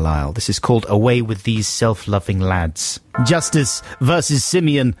Mara Carlyle. This is called Away with These Self-Loving Lads. Justice versus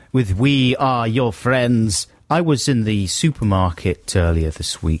Simeon with We Are Your Friends. I was in the supermarket earlier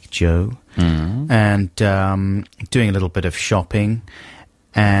this week, Joe, and doing a little bit of shopping,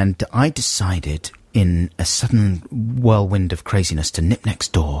 and I decided in a sudden whirlwind of craziness to nip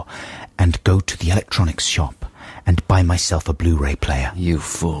next door and go to the electronics shop and buy myself a Blu-ray player. You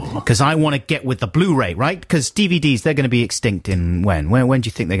fool. Because I want to get with the Blu-ray, right? Because DVDs, they're going to be extinct in when? When do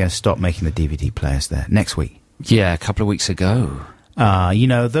you think they're going to stop making the DVD players there? Next week? Yeah, a couple of weeks ago. You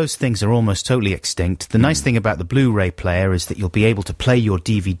know, those things are almost totally extinct. The nice thing about the Blu-ray player is that you'll be able to play your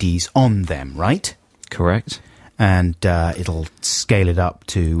DVDs on them, right? Correct. And it'll scale it up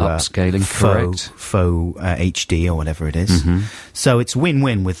to Upscaling, faux HD or whatever it is. So it's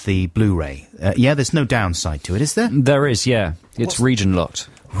win-win with the Blu-ray. Yeah, there's no downside to it, is there? There is, yeah. It's region locked.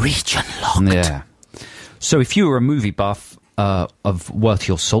 Region locked. Yeah. So if you were a movie buff of worth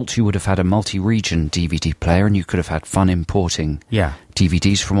your salt, you would have had a multi-region DVD player, and you could have had fun importing Yeah.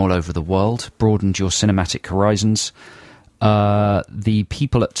 DVDs from all over the world, broadened your cinematic horizons. The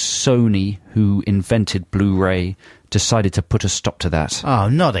people at Sony who invented Blu-ray decided to put a stop to that. Oh,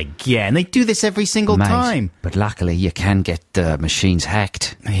 not again. They do this every single Mate, time. But luckily you can get machines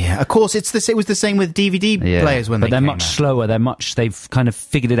hacked. Yeah, of course, it was the same with DVD players when but they they're came much out. slower. They've kind of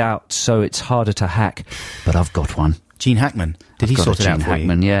figured it out, so it's harder to hack. But I've got one. Gene Hackman. Did he I've got sort a it out Gene for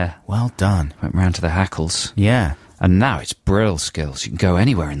Hackman, you? yeah. Well done. Went round to the hackles. Yeah. And now it's Brill skills. You can go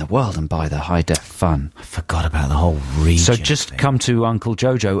anywhere in the world and buy the high-def fun. I forgot about the whole region. So just thing. come to Uncle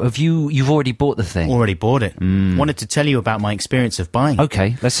Jojo. You've already bought the thing? Already bought it. Wanted to tell you about my experience of buying.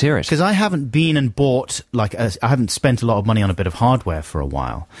 Okay, let's hear it. Because I haven't been and bought, I haven't spent a lot of money on a bit of hardware for a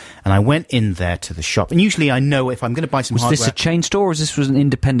while. And I went in there to the shop. And usually I know if I'm going to buy some Was hardware... this a chain store, or was this an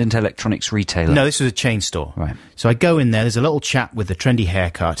independent electronics retailer? No, this was a chain store. Right. So I go in there, there's a little chap with a trendy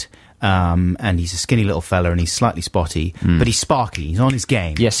haircut, and he's a skinny little fella, and he's slightly spotty, but he's sparky, he's on his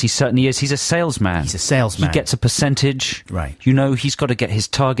game. Yes, he certainly is. He's a salesman. He's a salesman. He gets a percentage. Right. You know, he's got to get his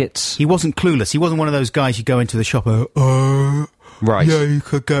targets. He wasn't clueless. He wasn't one of those guys you go into the shop and Right. Yeah, you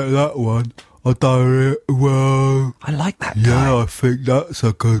could get that one. I done it well. I like that guy. Yeah, I think that's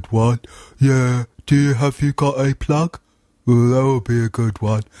a good one. Yeah. Have you got a plug? Well, that would be a good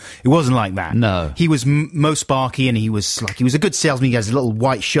one. It wasn't like that. No. He was most sparky, and he was a good salesman. He has a little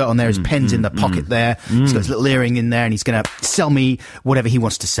white shirt on there, his pen's in the pocket there. He's got his little earring in there, and he's going to sell me whatever he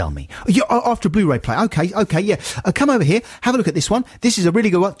wants to sell me. Yeah, after a Blu-ray player. Okay, yeah. Come over here, have a look at this one. This is a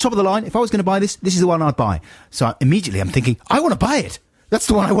really good one, top of the line. If I was going to buy this, this is the one I'd buy. So immediately I'm thinking, I want to buy it. That's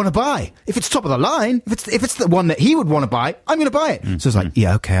the one I want to buy. If it's top of the line, if it's the one that he would want to buy, I'm going to buy it. So it's like,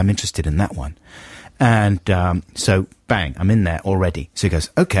 yeah, okay, I'm interested in that one. And so, bang, I'm in there already. So he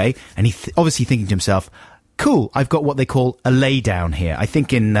goes, okay. And he obviously thinking to himself, cool, I've got what they call a lay-down here. I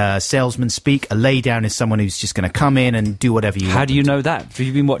think in salesman speak, a lay-down is someone who's just going to come in and do whatever you want. How do you know that? Have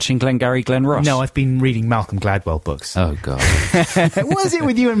you been watching Glengarry Glen Ross? No, I've been reading Malcolm Gladwell books. Oh, God. What is it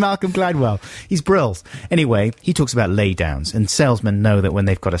with you and Malcolm Gladwell? He's brills. Anyway, he talks about lay-downs, and salesmen know that when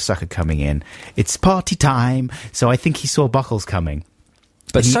they've got a sucker coming in, it's party time, so I think he saw Buckles coming.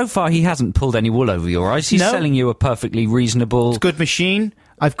 But so far he hasn't pulled any wool over your eyes. He's selling you a perfectly reasonable... It's a good machine.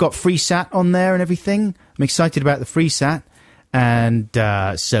 I've got FreeSat on there and everything. I'm excited about the FreeSat. And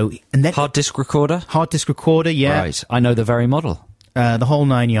and then Hard disk recorder? Hard disk recorder, yeah. Right. I know the very model. The whole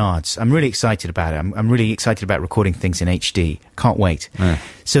 9 yards. I'm really excited about it. I'm really excited about recording things in HD. Can't wait.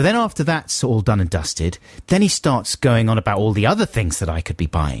 So then after that's all done and dusted, then he starts going on about all the other things that I could be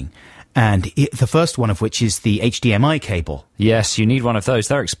buying. And the first one of which is the HDMI cable. Yes, you need one of those.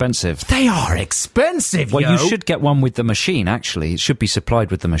 They're expensive. They are expensive, Well, you should get one with the machine, actually. It should be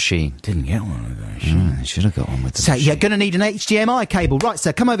supplied with the machine. Didn't get one of those. You should have got one with the So machine. you're going to need an HDMI cable. Right,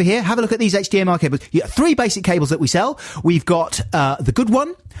 so come over here, have a look at these HDMI cables. Yeah, 3 basic cables that we sell. We've got the good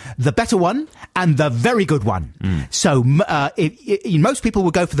one, the better one, and the very good one. So most people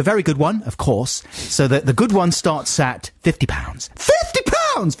will go for the very good one, of course. So the good one starts at £50.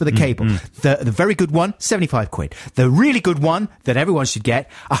 £50 for the cable. The very good one, 75 quid. The really good one that everyone should get,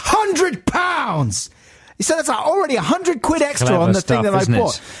 £100. So that's already 100 quid extra Clever on the stuff, thing that I isn't it?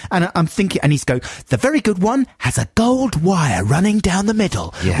 bought. And I'm thinking, and he's going, the very good one has a gold wire running down the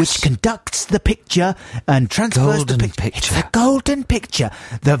middle, Yes. which conducts the picture and transfers the Golden picture. picture. It's a golden picture.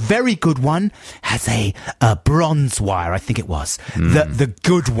 The very good one has a bronze wire, I think it was. The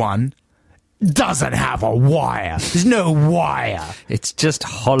good one doesn't have a wire. There's no wire. It's just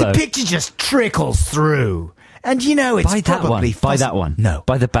hollow. The picture just trickles through. And you know, it's Buy that one. probably Buy that one. No.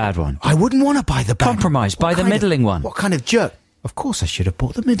 Buy the bad one. I wouldn't want to buy the bad Compromise. one. Buy the middling one. What kind of jerk? Of course I should have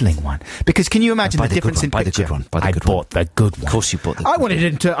bought the middling one. Because can you imagine Buy the the good difference one, in buy the picture? good one, buy the I good one. bought the good one. Of course you bought the I good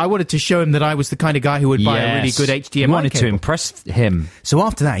wanted to show him that I was the kind of guy who would buy a really good HDMI You wanted to cable. impress him. So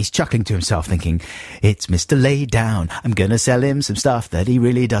after that, he's chuckling to himself, thinking, it's Mr. Laydown. I'm going to sell him some stuff that he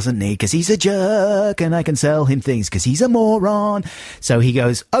really doesn't need because he's a jerk, and I can sell him things because he's a moron. So he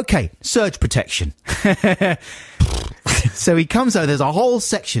goes, okay, surge protection. So he comes over, there's a whole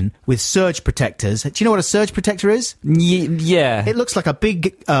section with surge protectors. Do you know what a surge protector is? Yeah. It looks like a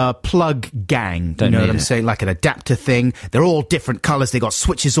big plug gang. Don't you know need what I'm it. saying? Like an adapter thing. They're all different colours. They've got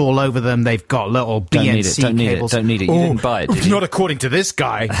switches all over them. They've got little Don't need it, BNC don't need it, cables. don't need it. You didn't buy it, did you? Not according to this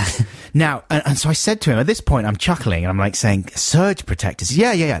guy. Now, and so I said to him, at this point, I'm chuckling, and I'm like saying, surge protectors.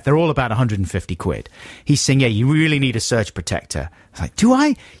 Yeah. They're all about 150 quid. He's saying, yeah, you really need a surge protector. I was like, do I?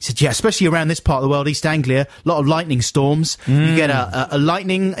 He said, yeah, especially around this part of the world, East Anglia, a lot of lightning storms. You get a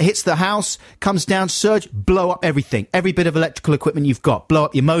lightning, hits the house, comes down, surge, blow up everything. Every bit of electrical equipment you've got. Blow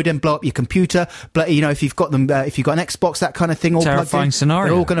up your modem, blow up your computer. If you've got them, if you've got an Xbox, that kind of thing, all plugged Terrifying in, scenario.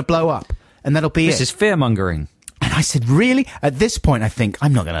 they're all going to blow up. And that'll be it. This is fear-mongering. And I said, really? At this point, I think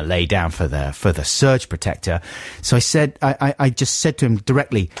I'm not going to lay down for the surge protector. So I said, I just said to him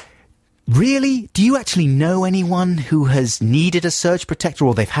directly, really? Do you actually know anyone who has needed a surge protector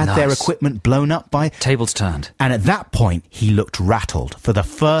or they've had their Nice. equipment blown up by? Tables turned. And at that point, he looked rattled. For the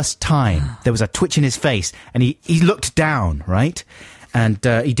first time, there was a twitch in his face, and he looked down, right? And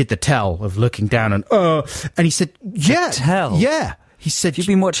he did the tell of looking down, and he said, yeah, tell? yeah. He said, You've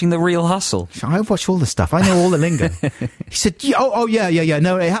been watching The Real Hustle. I watch all the stuff. I know all the lingo. He said, yeah.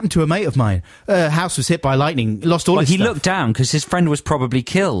 No, it happened to a mate of mine. House was hit by lightning. Lost all Well, his he stuff. looked down because his friend was probably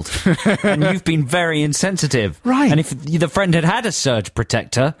killed. And you've been very insensitive. Right. And if the friend had a surge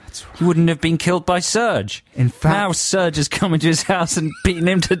protector, he wouldn't have been killed by Surge. In fact- Now Surge has come into his house and beaten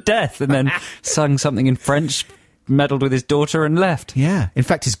him to death and then sung something in French, meddled with his daughter and left. Yeah. In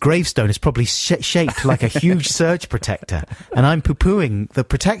fact, his gravestone is probably shaped like a huge surge protector. And I'm poo-pooing the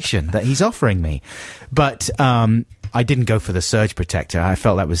protection that he's offering me. But I didn't go for the surge protector. I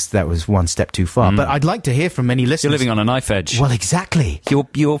felt that was one step too far. But I'd like to hear from any listeners. You're living on a knife edge. Well, exactly.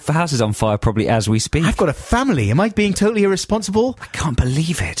 Your house is on fire probably as we speak. I've got a family. Am I being totally irresponsible? I can't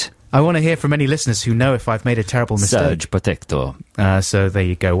believe it. I want to hear from any listeners who know if I've made a terrible mistake. Surge protector. So there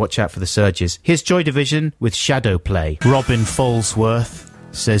you go. Watch out for the surges. Here's Joy Division with Shadow Play. Robin Folsworth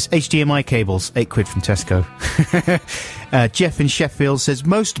says HDMI cables, £8 from Tesco. Jeff in Sheffield says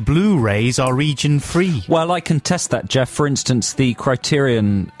most Blu-rays are region-free. Well, I contest that, Jeff. For instance, the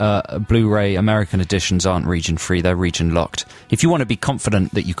Criterion Blu-ray American editions aren't region-free, they're region-locked. If you want to be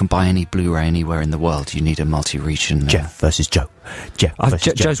confident that you can buy any Blu-ray anywhere in the world, you need a multi-region... Jeff versus Joe. Jeff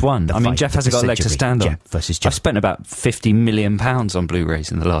versus Joe. Joe's won. I mean, Jeff hasn't got a leg to stand on. Jeff versus Joe. I've spent about £50 million on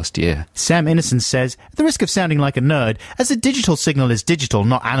Blu-rays in the last year. Sam Innocent says, at the risk of sounding like a nerd, as a digital signal is digital,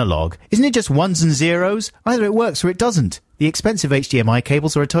 not analog, isn't it just ones and zeros? Either it works or it doesn't. The expensive HDMI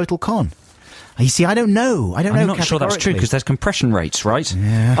cables are a total con. You see, I don't know. I'm not sure that's true, because there's compression rates, right?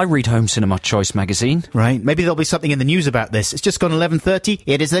 Yeah. I read Home Cinema Choice magazine. Right. Maybe there'll be something in the news about this. It's just gone 11:30.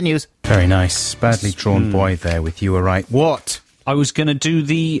 It is the news. Very nice. Badly drawn boy there with You Were Right. What? I was going to do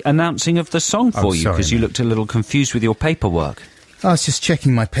the announcing of the song for you, because you looked a little confused with your paperwork. I was just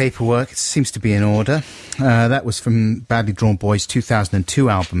checking my paperwork. It seems to be in order. That was from Badly Drawn Boy's 2002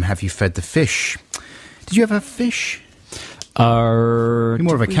 album, Have You Fed the Fish? Did you ever have fish? You're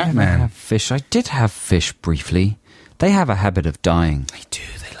more of a cat man. Fish. I did have fish briefly. They have a habit of dying. They do.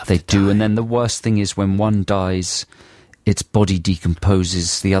 They love They to do, die. and then the worst thing is when one dies, its body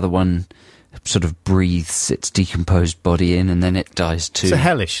decomposes, the other one sort of breathes its decomposed body in, and then it dies too. It's a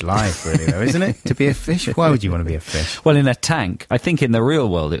hellish life, really, though, isn't it? To be a fish? Why would you want to be a fish? Well, in a tank. I think in the real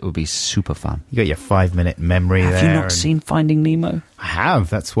world it would be super fun. You got your 5-minute memory there. Have you not seen Finding Nemo? I have.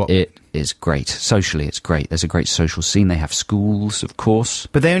 That's what... It is great. Socially, it's great. There's a great social scene. They have schools, of course.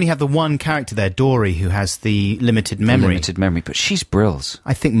 But they only have the one character there, Dory, who has the limited memory. Limited memory, but she's brills.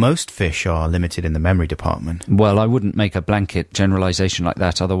 I think most fish are limited in the memory department. Well, I wouldn't make a blanket generalisation like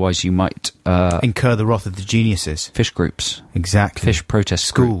that, otherwise you might... Incur the wrath of the geniuses. Fish groups. Exactly. Fish protest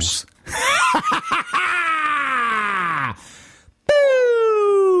Schools. groups.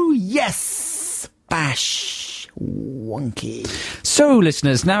 Boo! Yes! Bash! Wonky. So,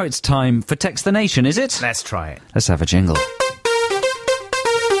 listeners, now it's time for Text the Nation, is it? Let's try it. Let's have a jingle.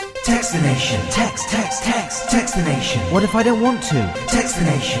 Text the nation. Text the nation. What if I don't want to? Text the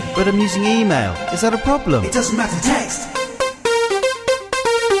nation. But I'm using email. Is that a problem? It doesn't matter, text.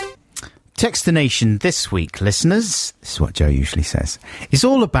 Text the Nation this week, listeners, this is what Joe usually says, is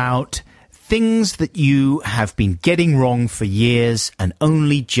all about things that you have been getting wrong for years and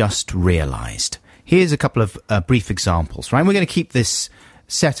only just realised. Here's a couple of brief examples, right? We're going to keep this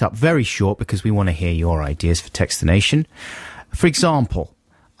set up very short because we want to hear your ideas for Text the Nation. For example,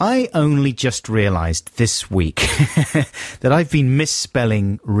 I only just realised this week that I've been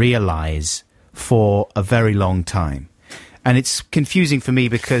misspelling realise for a very long time. And it's confusing for me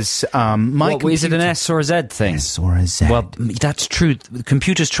because Is it an S or a Z thing? S or a Z. Well, that's true. The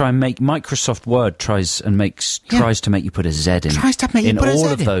computers try and make... Microsoft Word tries to make you put a Z in. Tries to make you put a Z in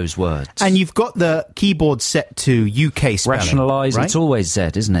all of in. those words. And you've got the keyboard set to UK spelling. Rationalise, right? it's always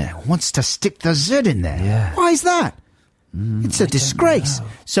Z, isn't it? It wants to stick the Z in there. Yeah. Why is that? It's a disgrace.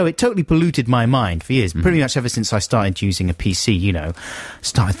 So it totally polluted my mind for years. Pretty much ever since I started using a PC, you know.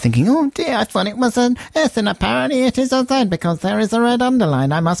 Started thinking, oh dear, I thought it was an S and apparently it is a Z because there is a red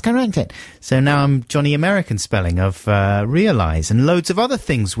underline. I must correct it. So now I'm Johnny American spelling of realise and loads of other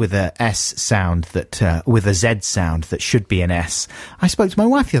things with a S sound that, with a Z sound that should be an S. I spoke to my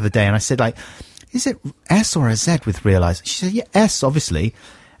wife the other day and I said, like, is it S or a Z with realise? She said, yeah, S, obviously.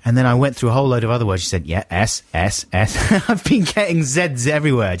 And then I went through a whole load of other words. She said, yeah, S. I've been getting Zs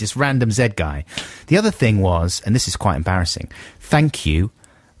everywhere, just random Z guy. The other thing was, and this is quite embarrassing, thank you,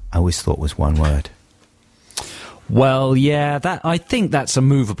 I always thought was one word. Well, yeah, I think that's a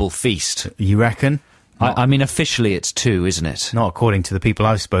movable feast. You reckon? I mean, officially it's two, isn't it? Not according to the people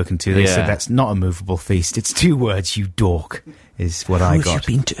I've spoken to. They said that's not a movable feast. It's 2 words, you dork, is what I got.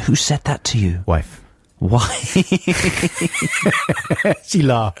 Who said that to you? Wife. Why? She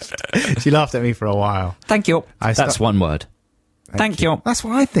laughed. She laughed at me for a while. Thank you. That's one word. Thank you. That's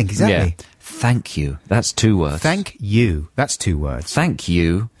what I think, exactly. Yeah. Thank you. That's 2 words. Thank you. That's 2 words. Thank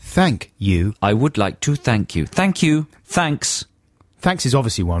you. Thank you. I would like to thank you. Thank you. Thanks. Thanks is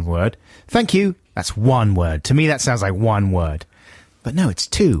obviously 1 word. Thank you. That's 1 word. To me, that sounds like 1 word. But no, it's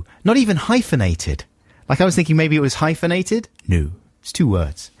 2. Not even hyphenated. Like I was thinking maybe it was hyphenated. No. It's 2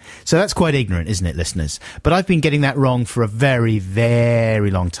 words. So that's quite ignorant, isn't it, listeners? But I've been getting that wrong for a very,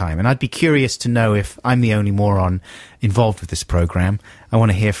 very long time. And I'd be curious to know if I'm the only moron involved with this program. I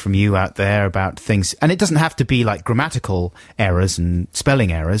want to hear from you out there about things. And it doesn't have to be like grammatical errors and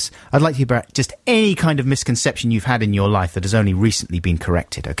spelling errors. I'd like to hear about just any kind of misconception you've had in your life that has only recently been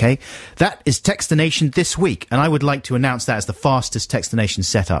corrected, okay? That is Text the Nation this week. And I would like to announce that as the fastest Text the Nation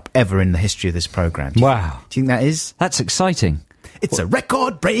setup ever in the history of this program. Wow. Do you think that is? That's exciting. It's a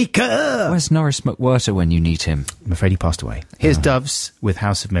record breaker! Where's Norris McWhirter when you need him? I'm afraid he passed away. Here's Doves with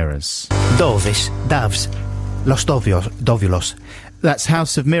House of Mirrors. Doves. Los Dovulos. That's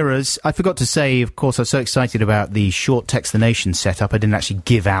House of Mirrors. I forgot to say, of course, I was so excited about the short Text the Nation setup, I didn't actually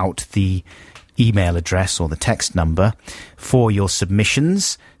give out the email address or the text number for your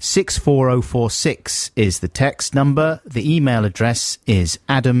submissions. 64046 is the text number. The email address is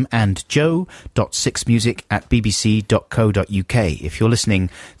adamandjoe.sixmusic@bbc.co.uk. If you're listening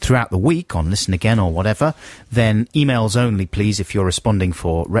throughout the week on Listen Again or whatever, then emails only, please, if you're responding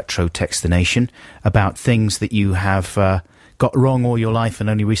for Retro Text the Nation about things that you have got wrong all your life and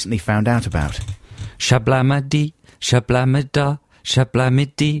only recently found out about. Shablamadi, shablamida,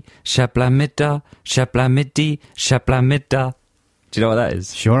 shablamidi, shablamida, shablamidi, shablamida. Do you know what that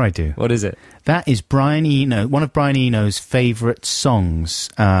is? Sure I do. What is it? That is Brian Eno, one of Brian Eno's favourite songs.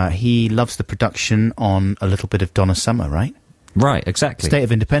 He loves the production on a little bit of Donna Summer, right? Right, exactly. State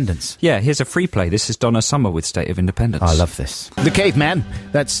of Independence. Yeah, here's a free play. This is Donna Summer with State of Independence. I love this. The Caveman.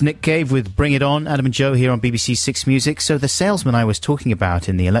 That's Nick Cave with Bring It On. Adam and Joe here on BBC Six Music. So the salesman I was talking about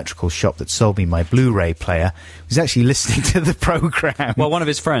in the electrical shop that sold me my Blu-ray player was actually listening to the programme. Well, one of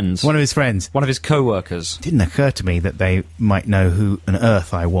his friends. One of his friends. One of his co-workers. It didn't occur to me that they might know who on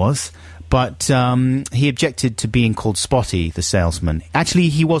earth I was. But he objected to being called Spotty, the salesman. Actually,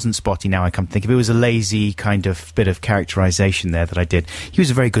 he wasn't Spotty, now I come to think of it. It was a lazy kind of bit of characterisation there that I did. He was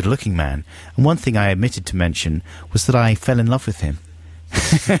a very good-looking man. And one thing I omitted to mention was that I fell in love with him.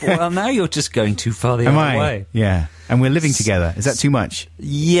 Well, now you're just going too far the other way. Yeah. And we're living together. Is that too much?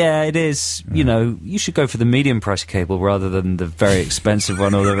 Yeah, it is. You know, you should go for the medium price cable rather than the very expensive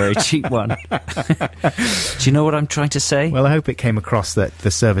one or the very cheap one. Do you know what I'm trying to say? Well, I hope it came across that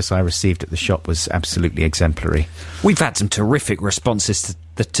the service I received at the shop was absolutely exemplary. We've had some terrific responses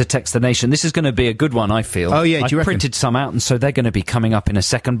to Text the Nation. This is going to be a good one, I feel. Oh, yeah, do you I've reckon? printed some out, and so they're going to be coming up in a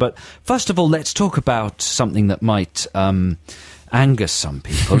second. But first of all, let's talk about something that might anger some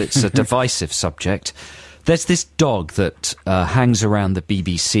people. It's a divisive subject. There's this dog that hangs around the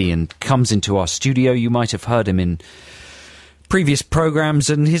BBC and comes into our studio. You might have heard him in previous programmes,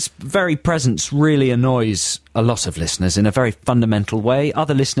 and his very presence really annoys a lot of listeners in a very fundamental way.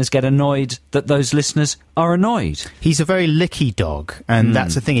 Other listeners get annoyed that those listeners are annoyed. He's a very licky dog, and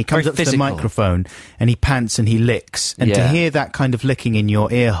that's the thing. He comes Very up to the physical. microphone, and he pants and he licks. And to Yeah. hear that kind of licking in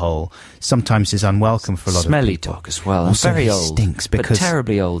your ear hole sometimes is unwelcome for a lot Smelly of people. dog as well. Also, And very he old. stinks because but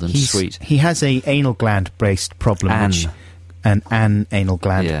terribly old and sweet. He has a anal gland-based problem, an anal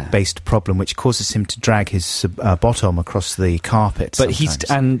gland-based problem, which causes him to drag his bottom across the carpet. But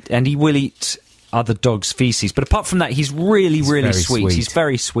sometimes. and he will eat other dogs' feces. But apart from that, he's really very sweet. sweet. He's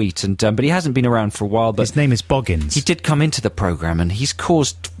very sweet, and but he hasn't been around for a while. But his name is Boggins. he did come into the programme, and he's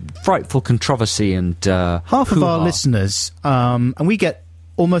caused frightful controversy and half of our hoo-ha. listeners, and we get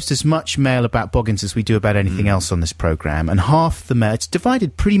almost as much mail about Boggins as we do about anything else on this programme, and half the mail, it's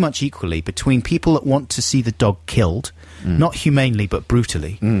divided pretty much equally between people that want to see the dog killed, not humanely but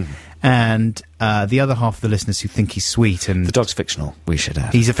brutally, and the other half of the listeners who think he's sweet. And The dog's fictional, we should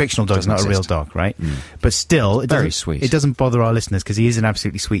add. he's a fictional dog, he's Doesn't not a real exist. dog, right? But still, it Very doesn't, sweet. it doesn't bother our listeners because he is an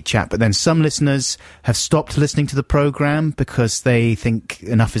absolutely sweet chap. But then some listeners have stopped listening to the programme because they think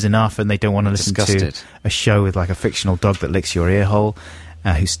enough is enough and they don't want to listen Disgusted. to a show with like a fictional dog that licks your ear hole,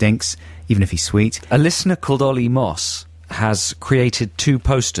 who stinks, even if he's sweet. A listener called Ollie Moss has created two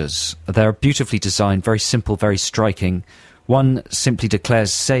posters. They're beautifully designed, very simple, very striking. One simply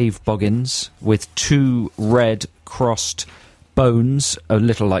declares "Save Boggins" with two red crossed bones, a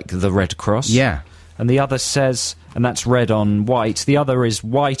little like the Red Cross. Yeah. And the other says, and that's red on white, the other is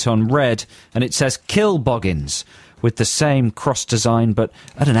white on red, and it says "Kill Boggins" with the same cross design, but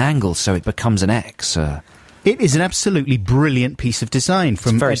at an angle so it becomes an X. It is an absolutely brilliant piece of design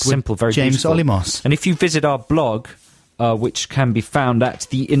from Very Edward simple, very James beautiful. Ollimos. And if you visit our blog, which can be found at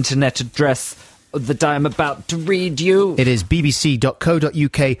the internet address that I am about to read you. It is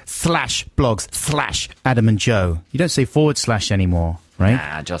bbc.co.uk/blogs/Adam and Joe. You don't say / anymore,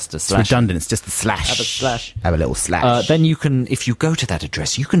 right? Just a It's slash. redundant. It's just the slash. Have a slash. Have a little slash. Then you can, if you go to that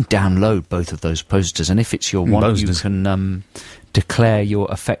address, you can download both of those posters, and if it's your one, you posters. can declare your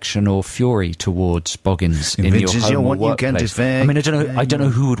affection or fury towards Boggins in If your it is home your or one, you can workplace. declare- I mean, I don't know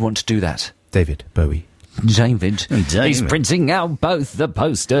who would want to do that. David Bowie. David. David. He's printing out both the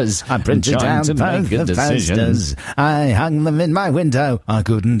posters. I printed and trying out to both make a the decision. posters. I hung them in my window. I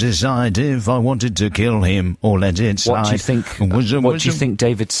couldn't decide if I wanted to kill him or let it slide. What do you think? What do you think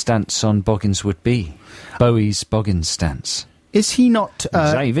David's stance on Boggins would be? Bowie's Boggins stance. Is he not?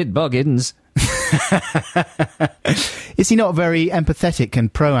 David Boggins. Is he not very empathetic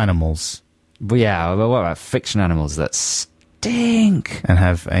and pro animals Well, yeah. Well, what about fiction animals that stink and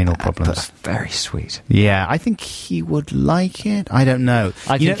have anal problems? but very sweet? Yeah, I think he would like it. I don't know.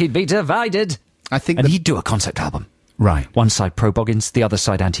 I You think know, he'd be divided. I think and the- he'd do a concept album. Right. One side pro-Boggins, the other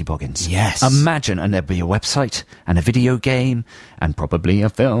side anti-Boggins. Yes. Imagine, and there'd be a website, and a video game, and probably a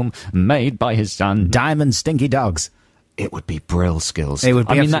film made by his son. Diamond Stinky Dogs. It would be Brill skills. It would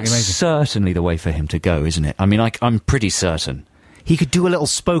be I mean, absolutely that's amazing. certainly the way for him to go, isn't it? I mean, I'm pretty certain. He could do a little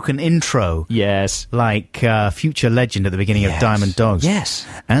spoken intro. Yes. Like Future Legend at the beginning of Yes. Diamond Dogs. Yes.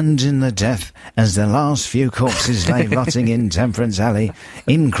 And in the death, as the last few corpses lay rotting in Temperance Alley,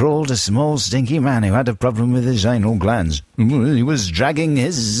 in crawled a small stinky man who had a problem with his anal glands. He was dragging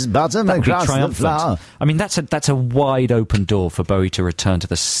his bottom That would be across the triumphant. floor. I mean, that's a wide open door for Bowie to return to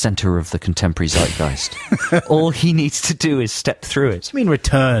the centre of the contemporary zeitgeist. All he needs to do is step through it. What do you mean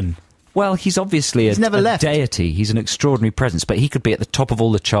return? Well, he's obviously He's never a left. deity. He's an extraordinary presence, but he could be at the top of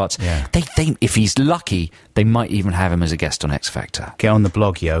all the charts. Yeah. They, if he's lucky, they might even have him as a guest on X Factor. Get on the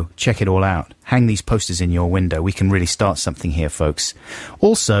blog, yo. Check it all out. Hang these posters in your window. We can really start something here, folks.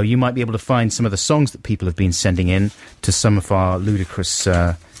 Also, you might be able to find some of the songs that people have been sending in to some of our ludicrous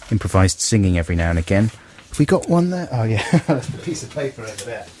improvised singing every now and again. Have we got one there? Oh, yeah. That's the piece of paper over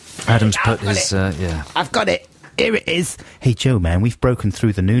there. Adam's put his, yeah. I've got it. Here it is. Hey, Joe, man, we've broken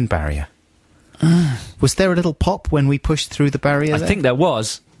through the noon barrier. Was there a little pop when we pushed through the barrier I there? think there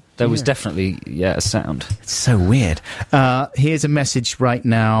was. There was definitely, a sound. It's so weird. Here's a message right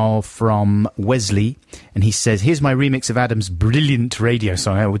now from Wesley, and he says, here's my remix of Adam's brilliant radio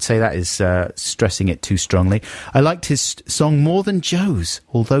song. I would say that is stressing it too strongly. I liked his song more than Joe's,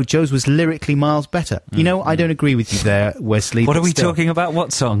 although Joe's was lyrically miles better. You know, I don't agree with you there, Wesley. What but are we still. talking about?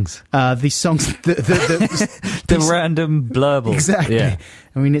 What songs? The songs... The random blurble. Exactly. Yeah.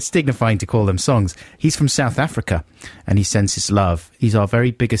 I mean, it's dignifying to call them songs. He's from South Africa, and he sends his love. He's our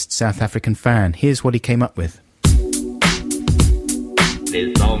very biggest South African fan. Here's what he came up with.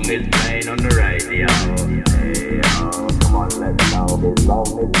 This song is playing on the radio. Hey, oh, come on, let's go. This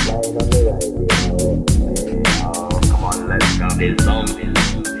song is playing on the radio. Hey, oh, come on, let's go. This song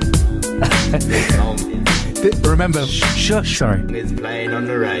Remember, shush. Sorry. is playing on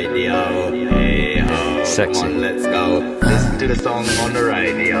the radio. Hey, oh, Sexy. come on, let's go. Listen to the song on the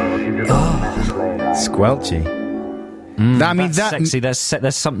radio. Squelchy. I mean, That's that. sexy.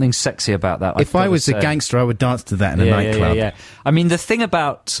 There's something sexy about that. If I was a gangster, I would dance to that in a nightclub. Yeah. I mean, the thing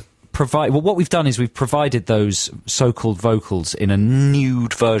about what we've done is we've provided those so-called vocals in a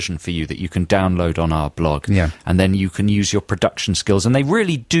nude version for you that you can download on our blog. Yeah. And then you can use your production skills, and they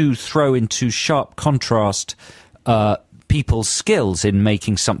really do throw into sharp contrast people's skills in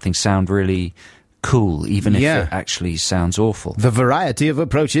making something sound really cool, even if Yeah. it actually sounds awful. The variety of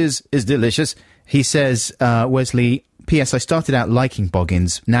approaches is delicious. He says, Wesley, P.S. I started out liking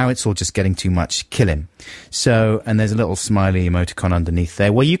Boggins. Now it's all just getting too much. Kill him. So, and there's a little smiley emoticon underneath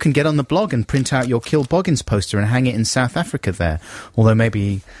there. Well, you can get on the blog and print out your Kill Boggins poster and hang it in South Africa there. Although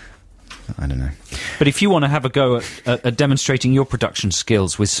maybe, I don't know. But if you want to have a go at demonstrating your production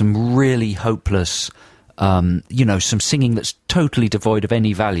skills with some really hopeless, some singing that's totally devoid of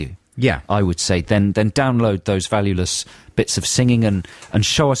any value, Yeah. I would say, then download those valueless bits of singing and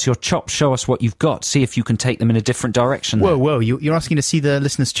show us your chops, show us what you've got, see if you can take them in a different direction. Whoa, you're asking to see the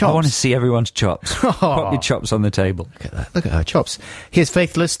listeners' chops? I want to see everyone's chops. Pop your chops on the table. Look at that. Look at her chops. Here's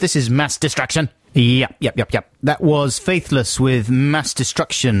Faithless. This is Mass Destruction. Yep. That was Faithless with Mass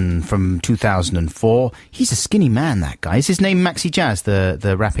Destruction from 2004. He's a skinny man, that guy. Is his name Maxi Jazz,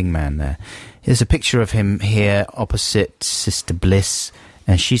 the rapping man there? There's a picture of him here opposite Sister Bliss,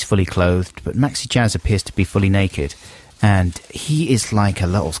 and she's fully clothed, but Maxi Jazz appears to be fully naked. And he is like a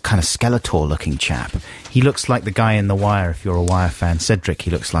little kind of Skeletor-looking chap. He looks like the guy in The Wire, if you're a Wire fan. Cedric, he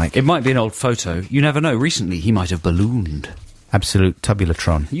looks like. It might be an old photo. You never know. Recently, he might have ballooned. Absolute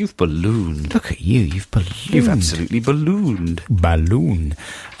Tubulatron. You've ballooned. Look at you, you've ballooned. You've absolutely ballooned. Balloon.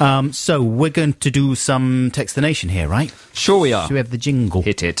 So we're going to do some Text the Nation here, right? Sure we are. So we have the jingle.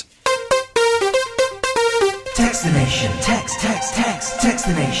 Hit it. Text the nation. Text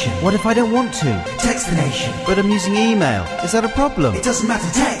the nation. What if I don't want to? Text the nation. But I'm using email. Is that a problem? It doesn't matter,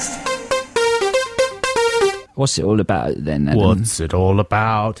 text. What's it all about then, Adam? What's it all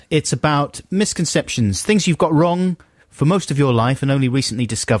about? It's about misconceptions, things you've got wrong for most of your life and only recently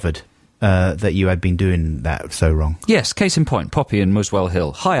discovered that you had been doing that so wrong. Yes, case in point, Poppy in Muswell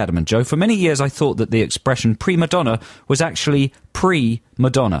Hill. Hi, Adam and Joe. For many years, I thought that the expression pre-Madonna was actually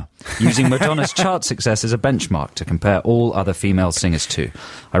pre-Madonna, using Madonna's chart success as a benchmark to compare all other female singers to.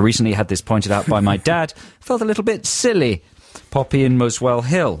 I recently had this pointed out by my dad. Felt a little bit silly. Poppy in Muswell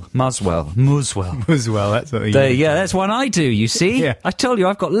Hill. Muswell. As well, that's what Yeah, that's one I do, you see? Yeah. I told you,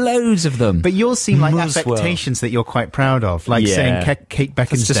 I've got loads of them. But yours seem like Muswell. affectations that you're quite proud of, like saying Kate Beckinsale.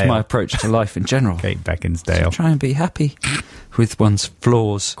 That's just my approach to life in general. Kate Beckinsale. Try and be happy with one's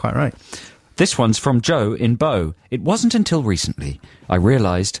flaws. Quite right. This one's from Joe in Bow. It wasn't until recently I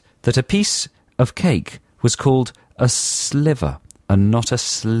realised that a piece of cake was called a sliver and not a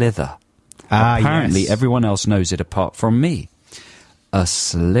slither. Apparently yes. everyone else knows it apart from me. A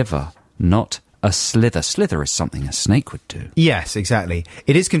sliver, not a slither. Slither is something a snake would do. Yes, exactly.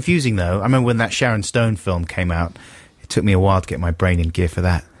 It is confusing, though. I remember when that Sharon Stone film came out, it took me a while to get my brain in gear for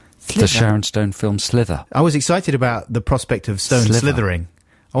that. The Sharon Stone film Slither. I was excited about the prospect of Stone Slither. slithering.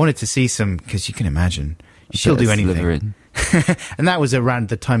 I wanted to see some, because you can imagine, she'll do anything. Slithering. And that was around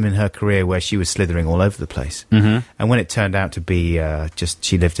the time in her career where she was slithering all over the place. Mm-hmm. And when it turned out to be just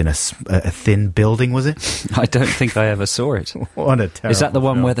she lived in a thin building, was it? I don't think I ever saw it. What a terrible Is that the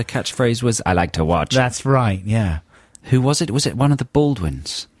one film. where the catchphrase was, I like to watch? That's right, yeah. Who was it? Was it one of the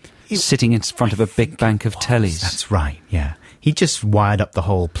Baldwins? Sitting in front of a big bank of tellies. That's right, yeah. He just wired up the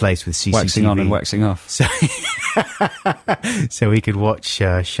whole place with CCTV. Waxing on and waxing off. So we could watch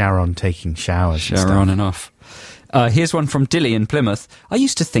Sharon taking showers. Shower on and off. Here's one from Dilly in Plymouth. I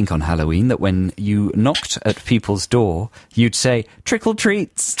used to think on Halloween that when you knocked at people's door, you'd say, trickle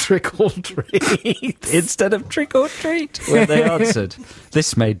treats. Trickle treat. Instead of trick or treat, when they answered.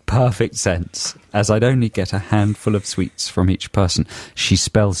 This made perfect sense, as I'd only get a handful of sweets from each person. She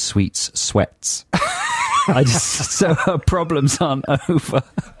spells sweets sweats. So her problems aren't over.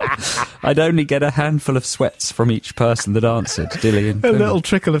 I'd only get a handful of sweats from each person that answered. Dilly in A Plymouth. little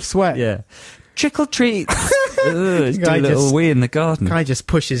trickle of sweat. Yeah. Trickle treats. It's Guy a little just- wee in the garden. Guy just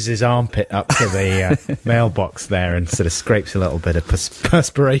pushes his armpit up to the mailbox there and sort of scrapes a little bit of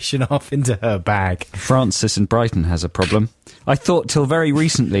perspiration off into her bag. Francis in Brighton has a problem. I thought till very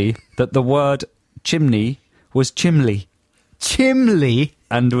recently that the word chimney was chimley, Chimley.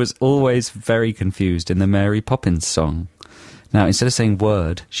 and was always very confused in the Mary Poppins song. Now, instead of saying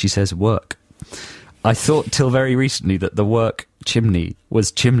word, she says work. I thought till very recently that the work chimney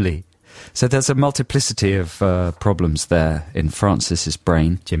was chimley. So there's a multiplicity of problems there in Francis's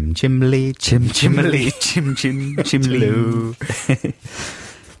brain. Chimley. Chimley, chimley.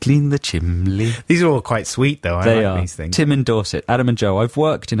 Clean the chimney. These are all quite sweet, though. I They like are. these things. Tim in Dorset, Adam and Joe. I've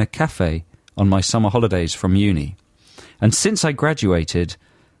worked in a cafe on my summer holidays from uni. And since I graduated...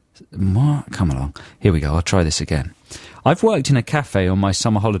 Come along. Here we go. I'll try this again. I've worked in a cafe on my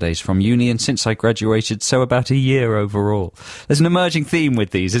summer holidays from uni, and since I graduated, so about a year overall. There's an emerging theme with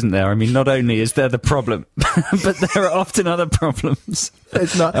these, isn't there? I mean, not only is there the problem, but there are often other problems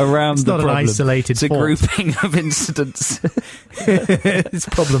It's not around it's the not an problem. isolated It's a fault. grouping of incidents. It's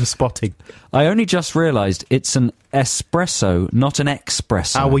problem spotting. I only just realised it's an espresso, not an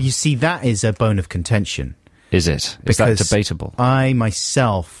espresso. Ah, well, you see, that is a bone of contention. Is it? Is that Because debatable? I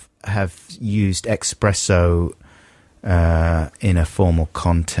myself have used espresso in a formal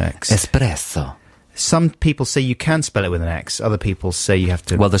context. Espresso. Some people say you can spell it with an X. Other people say you have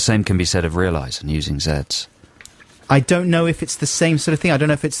to... Well, the same can be said of realise and using Zs. I don't know if it's the same sort of thing. I don't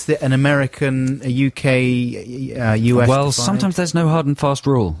know if it's an American, a UK, US... Well, divide. sometimes there's no hard and fast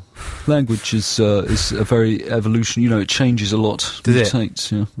rule. Language is a very evolution. You know, it changes a lot. Does it?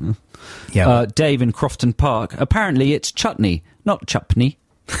 Mutates, yeah. Yeah. Dave in Crofton Park. Apparently, it's chutney, not chupney.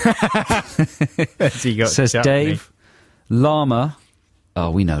 So you got Says chutney. Dave. Llama. Oh,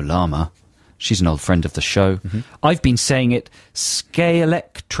 we know Llama. She's an old friend of the show. Mm-hmm. I've been saying it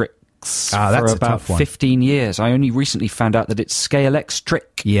Scalextric Ah, for that's a about tough one. 15 years. I only recently found out that it's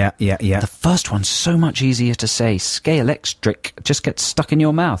Scalextric. Yeah. The first one's so much easier to say. Scalextric just gets stuck in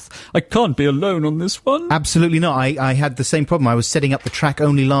your mouth. I can't be alone on this one. Absolutely not. I had the same problem. I was setting up the track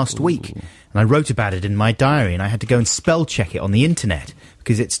only last week, and I wrote about it in my diary, and I had to go and spell check it on the internet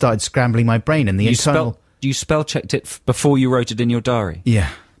because it started scrambling my brain and the internal... You spell checked it before you wrote it in your diary? Yeah.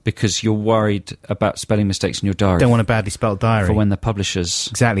 Because you're worried about spelling mistakes in your diary. Don't want a badly spelled diary. for when the publishers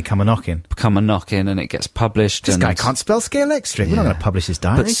Exactly, come a knocking. come a knock in and it gets published. This and guy it's- can't spell scale extra. We're not Yeah. going to publish his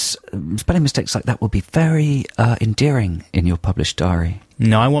diary. But spelling mistakes like that will be very endearing in your published diary.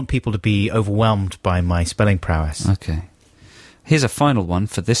 No, I want people to be overwhelmed by my spelling prowess. Okay. Here's a final one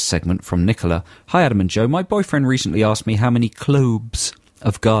for this segment from Nicola. Hi, Adam and Joe. My boyfriend recently asked me how many cloves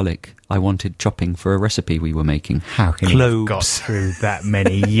of garlic I wanted chopping for a recipe we were making. How can you have Cloves. got through that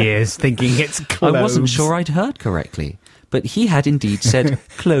many years thinking it's cloves? I wasn't sure I'd heard correctly, but he had indeed said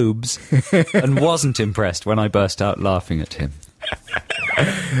cloves and wasn't impressed when I burst out laughing at him.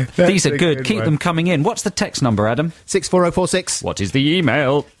 These are a good. good Keep one. them coming in. What's the text number, Adam? 64046. What is the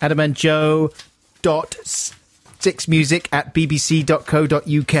email?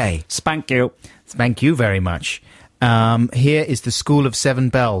 adamandjoe.6music@bbc.co.uk. Spank you. Thank you very much. Here is the School of Seven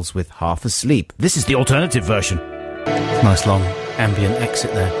Bells with Half Asleep. This is the alternative version. Nice long ambient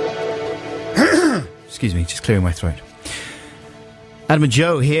exit there. Excuse me, just clearing my throat. Adam and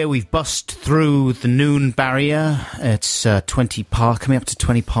Joe here. We've bust through the noon barrier. It's coming up to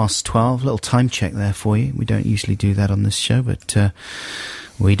 20 past 12. A little time check there for you. We don't usually do that on this show, but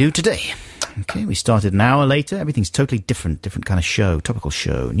we do today. Okay, we started an hour later. Everything's totally different kind of show, topical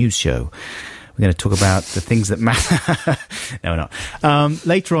show, news show. We're going to talk about the things that matter. No, we're not.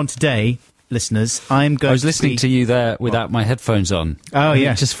 Later on today, listeners, I was listening to you there without my headphones on. Oh,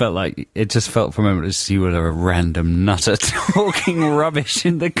 yeah. It just felt for a moment as you were a random nutter talking rubbish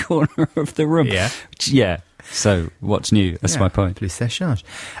in the corner of the room. Yeah. Yeah. So, what's new? That's my point. Plus c'est charge.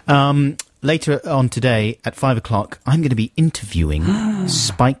 Later on today at 5 o'clock, I'm going to be interviewing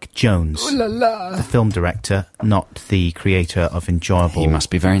Spike Jonze, the film director, not the creator of Enjoyable. He must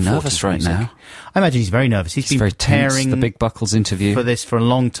be very nervous right now. I imagine he's very nervous. He's been very preparing tense, the Big Buckles interview for this for a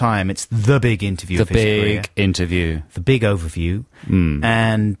long time. It's the big interview of his career. Interview. The big overview.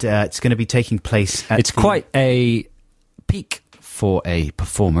 And it's going to be taking place at quite a peak for a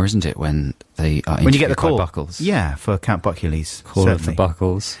performer, isn't it, when they are when you get the call. by Buckles? Yeah, for Count Buckules. Call of the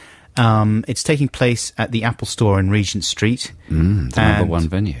Buckles. It's taking place at the Apple Store in Regent Street. The number one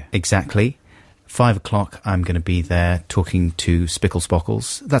venue. Exactly. 5 o'clock, I'm going to be there talking to Spickle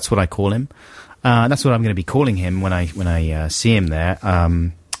Spockles. That's what I call him. That's what I'm going to be calling him when I see him there.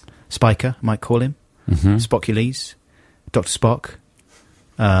 Spiker, I might call him. Spockules, Dr. Spock,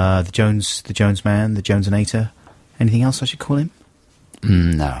 the Jones Man, the Jonesinator. Anything else I should call him?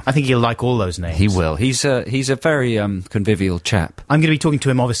 No. I think he'll like all those names. He will. He's a very convivial chap. I'm going to be talking to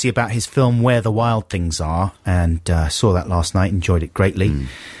him, obviously, about his film Where the Wild Things Are, and saw that last night, enjoyed it greatly.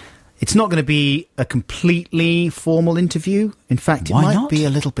 It's not going to be a completely formal interview. In fact, it might be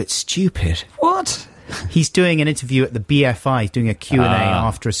a little bit stupid. What? He's doing an interview at the BFI. He's doing a Q&A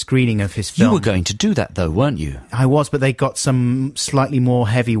after a screening of his film. You were going to do that, though, weren't you? I was, but they got some slightly more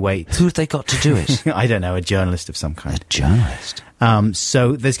heavyweight. Who have they got to do it? I don't know, a journalist of some kind. A journalist?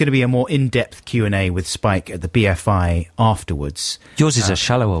 So there's going to be a more in-depth Q&A with Spike at the BFI afterwards. Yours is a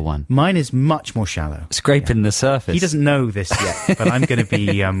shallower one. Mine is much more shallow. Scraping the surface. He doesn't know this yet, but I'm going to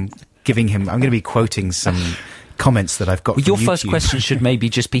be I'm going to be quoting some comments that I've got from Your YouTube. first question should maybe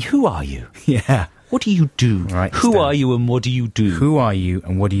just be, who are you? Yeah. What do you do? Right. Who are you and what do you do? Who are you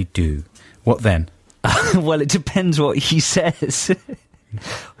and what do you do? What then? Well, it depends what he says.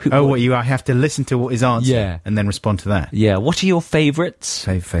 I have to listen to what his answer and then respond to that. Yeah. What are your favourites?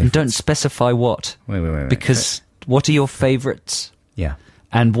 And don't specify what. Wait. Because what are your favourites? Yeah.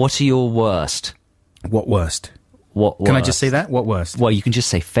 And what are your worst? What worst? What worst? Can I just say that? What worst? Well, you can just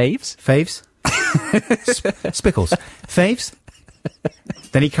say faves. Faves? Spickles. Faves?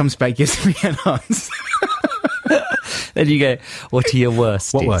 Then he comes back, gives me an answer. Then you go, what are your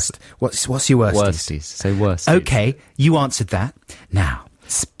worsties? What worst? What's your worsties? Worsties. Say worsties. Okay, you answered that. Now,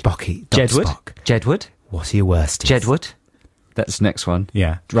 Spocky. Jedward. Spock. Jedward. What are your worsties? Jedward. That's the next one.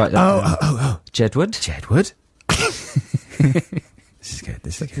 Yeah. Right. Oh. Jedward. Jedward.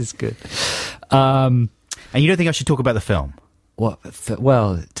 This is good. And you don't think I should talk about the film? What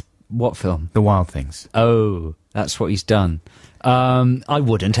film? The Wild Things. Oh, that's what he's done. I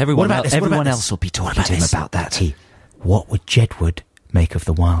wouldn't. Everyone else will be talking to him about that. Hey, what would Jedward make of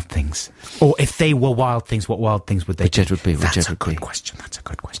the Wild Things? Or if they were Wild Things, what Wild Things would they be? That's a good question.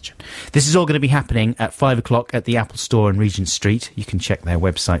 This is all going to be happening at 5 o'clock at the Apple Store in Regent Street. You can check their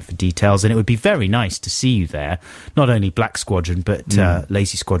website for details, and it would be very nice to see you there. Not only Black Squadron, but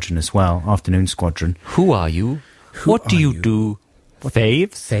Lazy Squadron as well, Afternoon Squadron. Who are you? What do you do?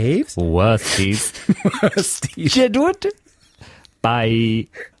 Faves? Worsties? Jedward? Bye.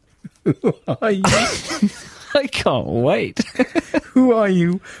 Who are you? I can't wait. Who are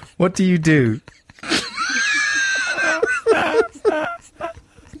you? What do you do?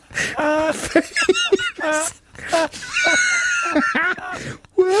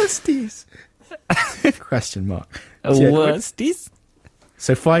 Worsties? Question mark. Worsties?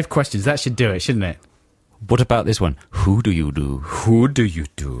 So 5 questions. That should do it, shouldn't it? What about this one? Who do you do? Who do you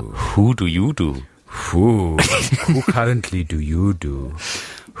do? Who do you do? Who currently do you do?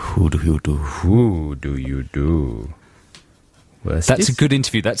 Who do you do? Who do you do? That's a good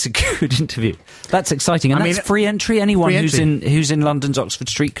interview. That's exciting. And that's free entry. Anyone who's in London's Oxford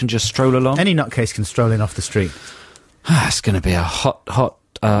Street can just stroll along. Any nutcase can stroll in off the street. It's going to be a hot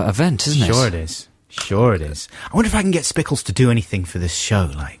event, isn't it? Sure it is. I wonder if I can get Spickles to do anything for this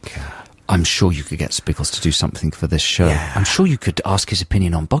show, I'm sure you could get Spickles to do something for this show. Yeah. I'm sure you could ask his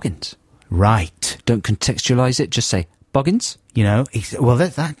opinion on Boggins. Right. Don't contextualise it, just say, Boggins? You know, well,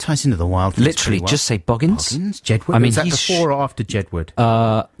 that ties into the wild. Literally, pretty well. just say Boggins. Jedward. I mean, is that he's before or after Jedward?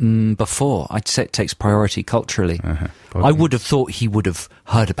 Before. I'd say it takes priority culturally. Boggins. I would have thought he would have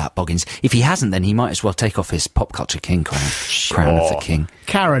heard about Boggins. If he hasn't, then he might as well take off his pop culture king crown of the king.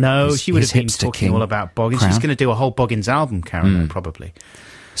 Karen O, she would his have been hipster talking king all about Boggins. crown. She's going to do a whole Boggins album, Karen O, probably.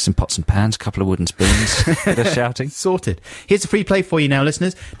 Some pots and pans, a couple of wooden spoons. Bit of shouting. Sorted. Here's a free play for you now,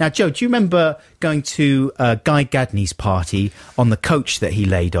 listeners. Now, Joe, do you remember going to Guy Gadney's party on the coach that he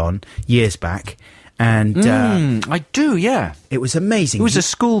laid on years back? And I do, yeah. it was amazing. It was a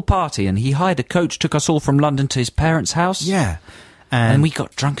school party, and he hired a coach, took us all from London to his parents' house. Yeah. And we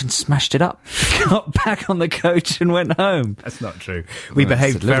got drunk and smashed it up. Got back on the coach and went home. That's not true. We Well,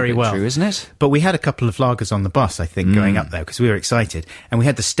 behaved it's a little very bit well. true, isn't it? But we had a couple of lagers on the bus, I think, going up there because we were excited. And we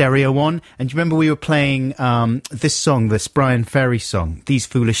had the stereo on. And do you remember we were playing this song, this Brian Ferry song, These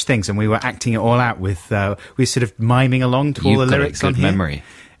Foolish Things, and we were acting it all out with, we were sort of miming along to all the You've got a lyrics good on here. memory.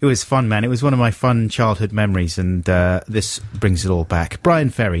 It was fun, man. It was one of my fun childhood memories, and this brings it all back. Brian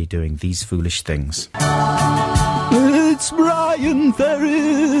Ferry doing These Foolish Things. It's Brian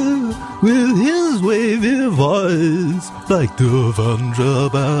Ferry with his wavy voice like the Van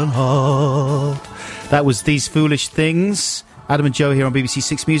Bernhardt. That was These Foolish Things. Adam and Joe here on BBC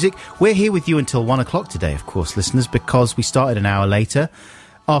Six Music. We're here with you until 1 o'clock today, of course, listeners, because we started an hour later.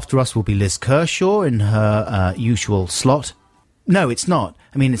 After us will be Liz Kershaw in her usual slot. No, it's not.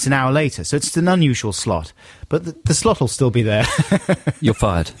 I mean, it's an hour later, so it's an unusual slot. But the slot will still be there. You're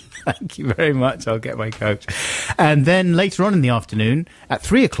fired. Thank you very much. I'll get my coach. And then later on in the afternoon, at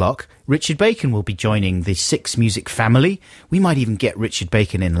 3 o'clock, Richard Bacon will be joining the Six Music family. We might even get Richard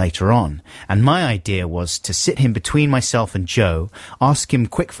Bacon in later on. And my idea was to sit him between myself and Joe, ask him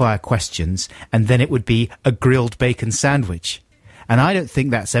quick-fire questions, and then it would be a grilled bacon sandwich. And I don't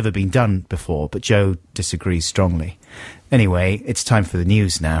think that's ever been done before, but Joe disagrees strongly. Anyway, it's time for the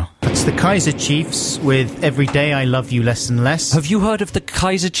news now. It's the Kaiser Chiefs with Every Day I Love You Less and Less. Have you heard of the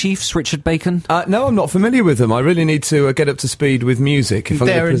Kaiser Chiefs, Richard Bacon? No, I'm not familiar with them. I really need to get up to speed with music. If I'm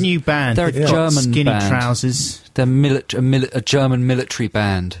They're gonna a new band. They're a They've got German skinny band. trousers. They're a German military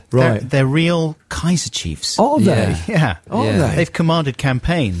band. Right. They're real Kaiser Chiefs. Are they? Yeah. Are Yeah. they? They've commanded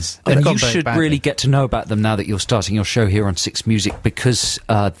campaigns. They've And gone you very should badly. really get to know about them now that you're starting your show here on Six Music, because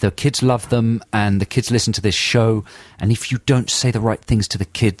the kids love them and the kids listen to this show. And if you don't say the right things to the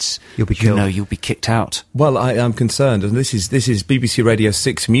kids, You'll be you killed. know you'll be kicked out. Well, I am concerned, and this is BBC Radio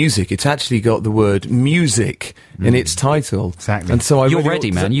 6 Music. It's actually got the word music in its title. Exactly. And so I You're really ready,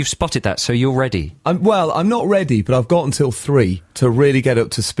 ought to- man. You've spotted that, so you're ready. I'm not ready, but I've got until 3 to really get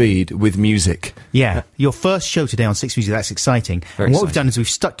up to speed with music. Yeah, your first show today on Six Music, that's exciting. Very and what we've exciting. done is we've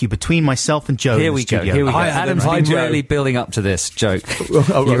stuck you between myself and Joe in Here the we go. studio. Here we go. Hi, Adam. Adam's Hi, been Joe. really building up to this joke.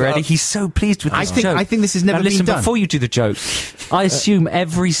 Oh, You right. ready? He's so pleased with this joke. I think this has never now, been listen, done. before you do the joke, I assume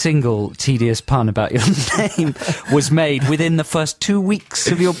every single tedious pun about your name was made within the first 2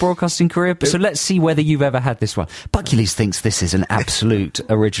 weeks of your broadcasting career. So let's see whether you've ever had this one. Buckules thinks this is an absolute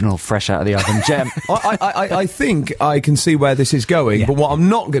original, fresh out of the oven gem. I think I can see where this is going, Yeah. but what I'm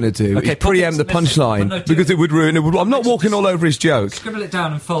not going to do Okay, is preempt the put this- punchline no, do because it. it would ruin it. I'm not walking all over his joke. Scribble it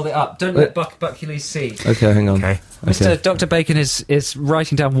down and fold it up. Don't let Buckules see. Okay, hang on. Okay. Mr. Dr. Bacon is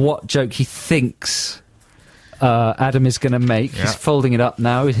writing down what joke he thinks Adam is going to make. Yeah. He's folding it up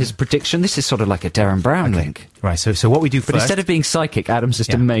now. His prediction. This is sort of like a Darren Brown link. Right, so what we do But first... instead of being psychic, Adam's just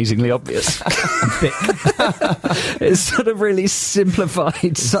Yeah. amazingly obvious. It's sort of really simplified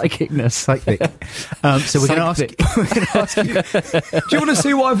psychicness. Psychic. So we're going to ask Psychic. you... Do you want to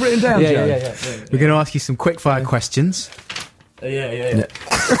see what I've written down, Joe? We're going to ask you some quick-fire questions. Yeah.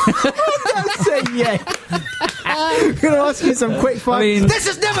 Say yeah. We're going to ask you some quick-fire... I mean- this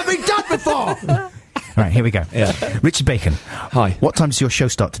has never been done before! All right, here we go. Yeah. Richard Bacon. Hi. What time does your show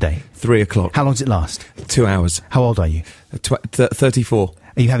start today? 3 o'clock. How long does it last? 2 hours. How old are you? 34.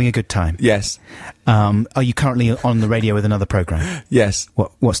 Are you having a good time? Yes. Are you currently on the radio with another programme? Yes.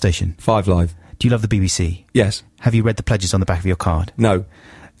 What station? 5 Live. Do you love the BBC? Yes. Have you read the pledges on the back of your card? No.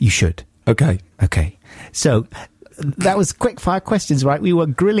 You should. Okay. Okay. So, that was quick fire questions, right? We were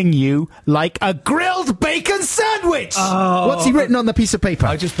grilling you like a grilled bacon sandwich! What's he written on the piece of paper?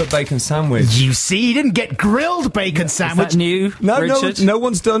 I just put bacon sandwich. You see, he didn't get grilled bacon Is sandwich. that new, Richard? No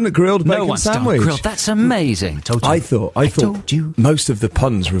one's done a grilled No bacon one's done sandwich. grilled. That's amazing. Told you. I thought told you. most of the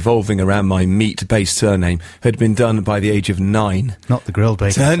puns revolving around my meat-based surname had been done by the age of 9. Not the grilled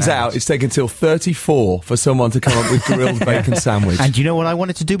bacon Turns sandwich. out it's taken till 34 for someone to come up with grilled bacon sandwich. And you know what I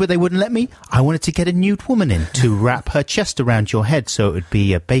wanted to do, but they wouldn't let me? I wanted to get a nude woman in to wrap her chest around your head so it would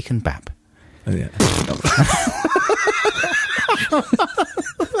be a bacon bap. Oh, yeah.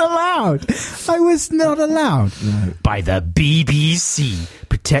 allowed. I was not allowed. No. By the BBC.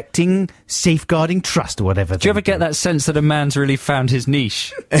 Protecting, safeguarding trust, or whatever. Do you ever get that sense that a man's really found his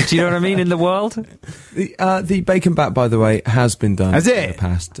niche? Do you know what I mean in the world? The bacon bat, by the way, has been done. Has it? In the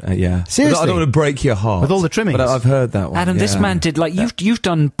past, yeah. Seriously? I don't want to break your heart. With all the trimmings? But I've heard that one. Adam, this man did, like, you've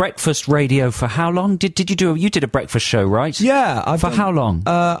done breakfast radio for how long? You did a breakfast show, right? Yeah. For how long?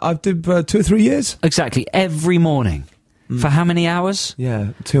 I've did 2 or 3 years. Exactly, every morning. For how many hours?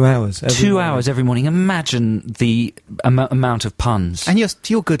 Yeah, 2 hours. 2 hours every morning. Imagine the amount of puns. And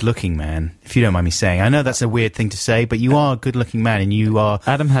you're good looking, man, if you don't mind me saying. I know that's a weird thing to say, but you are a good looking man, and you are...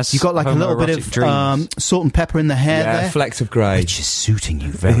 Adam has you've got like a little bit of salt and pepper in the hair there. Flecks of grey. Which is suiting you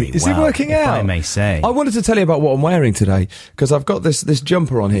very well. Is it working out? If I may say. I wanted to tell you about what I'm wearing today, because I've got this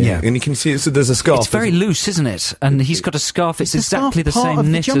jumper on here, and you can see there's a scarf. It's very loose, isn't it? And he's got a scarf. It's exactly the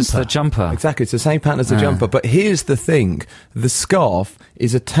same knit as the jumper. Exactly, it's the same pattern as the jumper. But here's the thing. The scarf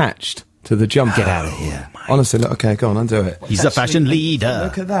is attached to the jumper. Get out of here. Honestly, look, okay, go on, undo it. He's a fashion leader.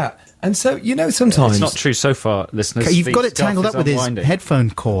 Look at that. And so, sometimes... It's not true so far, listeners. You've got it tangled up with his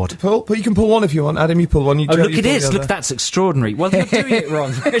headphone cord. But you can pull one if you want. Adam, you pull one. Look, it is. Look, that's extraordinary. Well, you're doing it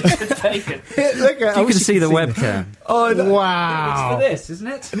wrong. You can see the webcam. Oh, no. Wow. It's for this, isn't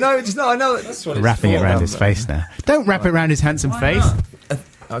it? No, it's not. I know. That's what it's wrapping it around his face now. Don't wrap it around his handsome face.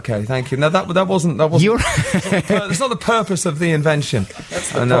 Okay, thank you. No, that wasn't. It's not the purpose of the invention.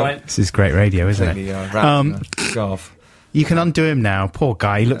 That's the point. This is great radio, isn't it? Scarf. You can undo him now. Poor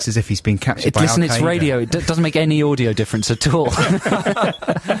guy. He looks as if he's been captured by Listen, Al-Qaeda. it's radio. It doesn't make any audio difference at all.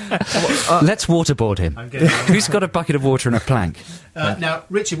 Let's waterboard him. Who's got a bucket of water and a plank? Now,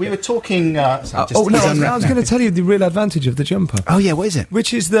 Richard, we were talking... I was going to tell you the real advantage of the jumper. Oh, yeah, what is it?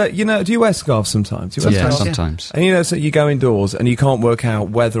 Which is that, do you wear scarves sometimes? Sometimes. And so you go indoors and you can't work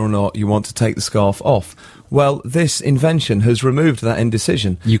out whether or not you want to take the scarf off. Well, this invention has removed that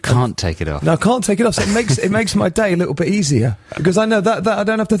indecision. You can't take it off. No, I can't take it off. So it makes my day a little bit easier because I know that I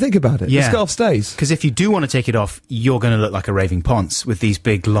don't have to think about it. Yeah. The scarf stays. Because if you do want to take it off, you're going to look like a raving ponce with these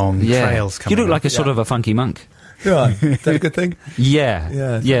big long trails coming. You look like a sort of a funky monk. Yeah, that's a good thing.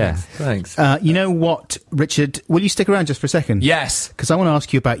 Yeah. Thanks. You know what, Richard? Will you stick around just for a second? Yes. Because I want to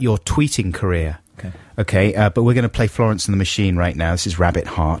ask you about your tweeting career. Okay, but we're going to play Florence and the Machine right now. This is Rabbit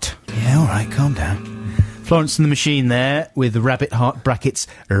Heart. Yeah, all right, calm down. Florence and the Machine there with Rabbit Heart brackets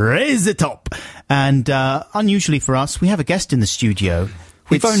raise it up. And unusually for us, we have a guest in the studio.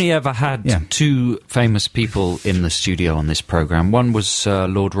 We've only ever had two famous people in the studio on this programme. One was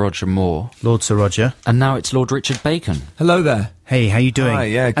Lord Roger Moore. Lord Sir Roger. And now it's Lord Richard Bacon. Hello there. Hey, how you doing? Hi,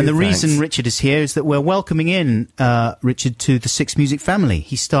 yeah, good, and the thanks. reason Richard is here is that we're welcoming in Richard to the Six Music family.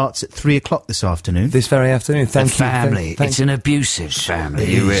 He starts at 3:00 this afternoon. This very afternoon. Thank you. Family. It's an abusive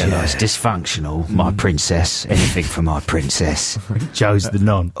family. You realise? Dysfunctional. My princess. Anything for my princess. Joe's the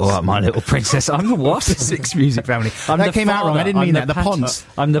non. All right, my little princess. I'm the what? The Six Music family. That came out wrong. I didn't mean that. The Ponce.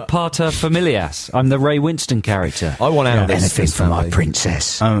 I'm the pater familias. I'm the Ray Winston character. I want out of this. Anything for my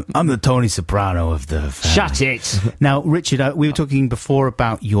princess. I'm the Tony Soprano of the family. Shut it. Now, Richard, we were talking before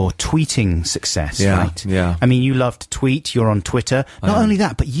about your tweeting success, right? Yeah. I mean, you love to tweet. You're on Twitter. Not only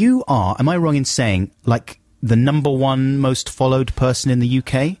that, but you are, am I wrong in saying, like, the #1 most followed person in the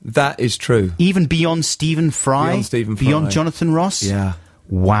UK? That is true. Even beyond Stephen Fry? Beyond Jonathan Ross? Yeah.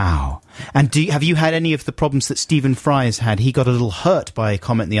 Wow. And have you had any of the problems that Stephen Fry has had? He got a little hurt by a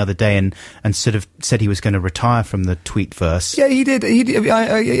comment the other day and sort of said he was going to retire from the tweetverse. Yeah, he did.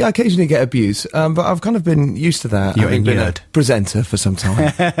 I occasionally get abuse, but I've kind of been used to that. You're having been a inured. presenter for some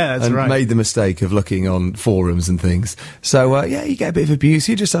time. That's and right. made the mistake of looking on forums and things. So, you get a bit of abuse.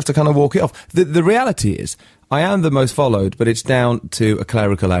 You just have to kind of walk it off. The reality is, I am the most followed, but it's down to a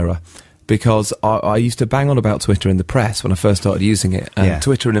clerical error. Because I used to bang on about Twitter in the press when I first started using it. And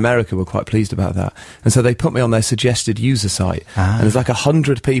Twitter in America were quite pleased about that. And so they put me on their suggested user site. And there's like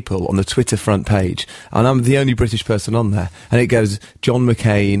 100 people on the Twitter front page. And I'm the only British person on there. And it goes John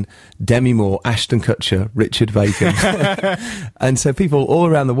McCain, Demi Moore, Ashton Kutcher, Richard Bacon. And so people all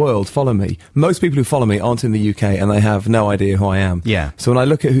around the world follow me. Most people who follow me aren't in the UK and they have no idea who I am. Yeah. So when I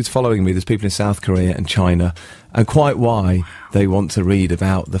look at who's following me, there's people in South Korea and China. And quite why they want to read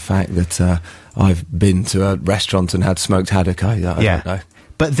about the fact that I've been to a restaurant and had smoked haddock, I don't know.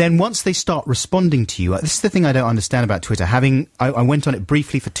 But then once they start responding to you, this is the thing I don't understand about Twitter. I went on it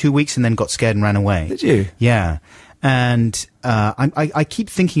briefly for 2 weeks and then got scared and ran away. Did you? Yeah. And I keep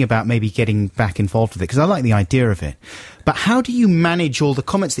thinking about maybe getting back involved with it because I like the idea of it. But how do you manage all the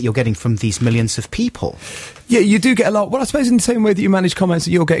comments that you're getting from these millions of people? Yeah, you do get a lot. Well, I suppose in the same way that you manage comments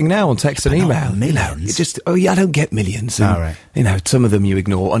that you're getting now on text and email. Millions. I don't get millions. And, all right. You know, some of them you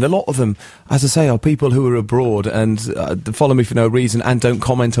ignore. And a lot of them, as I say, are people who are abroad and follow me for no reason and don't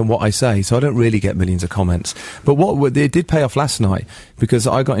comment on what I say. So I don't really get millions of comments. But it did pay off last night because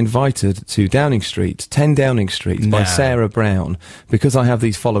I got invited to Downing Street, 10 Downing Street, by Sarah Brown, because I have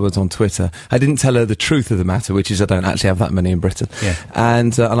these followers on Twitter. I didn't tell her the truth of the matter, which is I don't actually have that many in Britain. Yeah.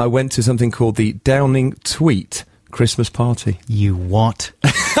 And I went to something called the Downing Tweet Christmas party. You what?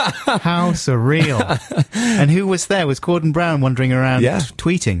 How surreal. And who was there? Was Gordon Brown wandering around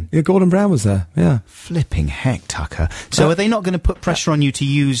tweeting? Yeah, Gordon Brown was there, yeah. Flipping heck, Tucker. So are they not going to put pressure on you to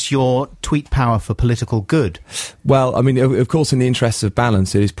use your tweet power for political good? Well, I mean, of course, in the interests of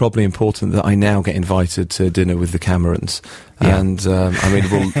balance, it is probably important that I now get invited to dinner with the Camerons. Yeah. And, I mean,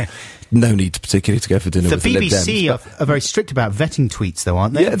 well, no need particularly to go for dinner with the Lib Dems. The BBC are very strict about vetting tweets, though,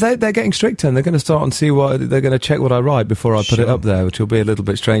 aren't they? Yeah, they're getting stricter, and they're going to start and see what they're going to check what I write before I put it up there, which will be a little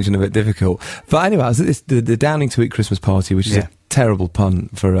bit strange and a bit difficult. But anyway, I was at the Downing Tweet Christmas party, which is a terrible pun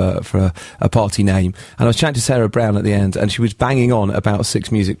for a party name. And I was chatting to Sarah Brown at the end, and she was banging on about a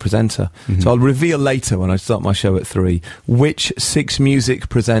Six Music presenter. So I'll reveal later when I start my show at 3 which Six Music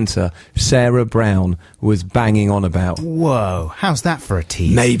presenter Sarah Brown was banging on about. Whoa, how's that for a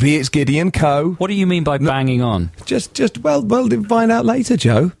tease? Maybe it's Gideon Coe. What do you mean by banging on? Just well, find out later,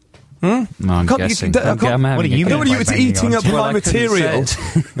 Joe. No, I'm guessing. What do you mean? You were eating up my material.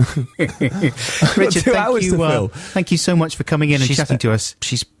 Richard, thank you so much for coming in and chatting to us.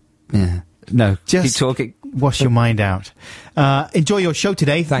 No, just keep talking. Wash your mind out. Enjoy your show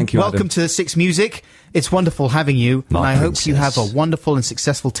today. Thank you. Welcome Adam. to Six Music. It's wonderful having you. And I hope you have a wonderful and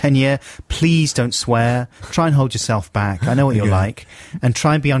successful 10-year. Please don't swear. Try and hold yourself back. I know what you're like. And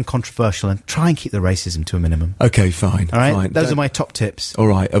try and be uncontroversial and try and keep the racism to a minimum. Okay, fine. All right? Fine. Those are my top tips. All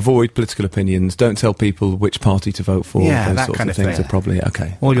right. Avoid political opinions. Don't tell people which party to vote for. Yeah, those that sorts kind of of things thing. are probably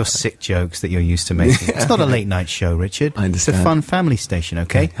okay. All your sick jokes that you're used to making. It's not a late night show, Richard. I understand. It's a fun family station,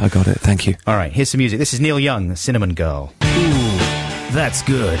 okay? I got it. Thank you. All right, here's some music. This is Neil Young, the Cinnamon Girl. Ooh, that's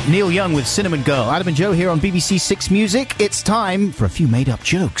good. Neil Young with Cinnamon Girl. Adam and Joe here on BBC Six Music. It's time for a few made-up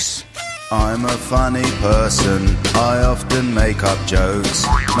jokes. I'm a funny person, I often make up jokes.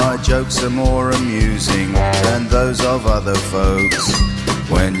 My jokes are more amusing than those of other folks.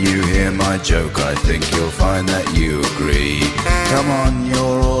 When you hear my joke, I think you'll find that you agree. Come on,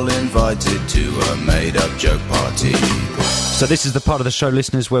 you're all invited to a made-up joke party. So this is the part of the show,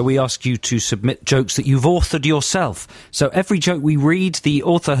 listeners, where we ask you to submit jokes that you've authored yourself. So every joke we read, the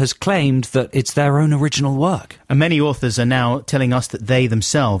author has claimed that it's their own original work. And many authors are now telling us that they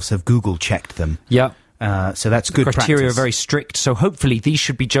themselves have Google-checked them. Yeah. So that's good practice. Criteria are very strict, so hopefully these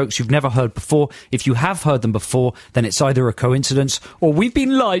should be jokes you've never heard before. If you have heard them before, then it's either a coincidence or we've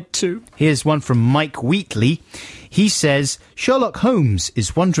been lied to. Here's one from Mike Wheatley. He says, Sherlock Holmes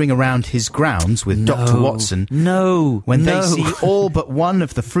is wandering around his grounds with Dr. Watson when they see all but one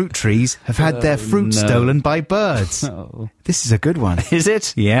of the fruit trees have had their fruit stolen by birds. This is a good one. Is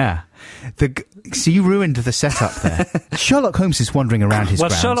it? Yeah. So you ruined the setup there. Sherlock Holmes is wandering around his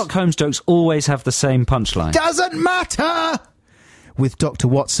grounds. Well, Sherlock Holmes jokes always have the same punchline. Doesn't matter! With Dr.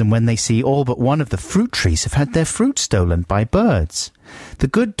 Watson when they see all but one of the fruit trees have had their fruit stolen by birds. The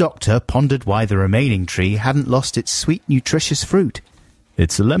good doctor pondered why the remaining tree hadn't lost its sweet, nutritious fruit.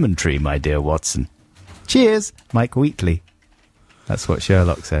 It's a lemon tree, my dear Watson. Cheers, Mike Wheatley. That's what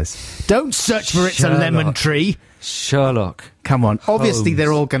Sherlock says. Don't search for it's a lemon tree. Sherlock. Come on. Obviously,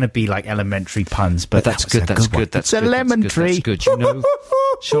 they're all going to be like elementary puns, but that's good. That's good. It's a lemon tree. That's good. You know,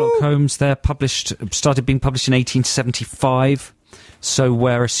 Sherlock Holmes, started being published in 1875. So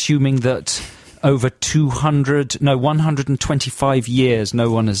we're assuming that over 125 years,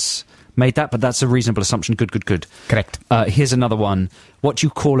 no one has made that, but that's a reasonable assumption. Good. Correct. Here's another one. What do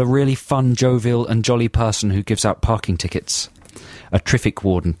you call a really fun, jovial and jolly person who gives out parking tickets? A traffic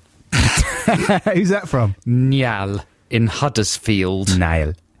warden. Who's that from? Niall in Huddersfield.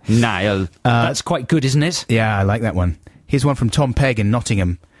 Niall. That's quite good, isn't it? Yeah, I like that one. Here's one from Tom Pegg in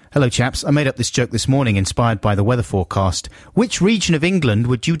Nottingham. Hello, chaps. I made up this joke this morning, inspired by the weather forecast. Which region of England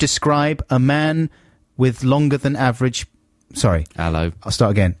would you describe a man with longer than average... Sorry. Hello. I'll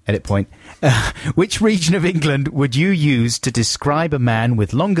start again. Edit point. Which region of England would you use to describe a man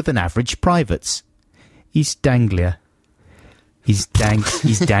with longer than average privates? East Anglia. East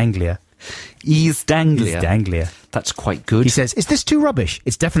Anglia. East Anglia. That's quite good. He says, is this too rubbish?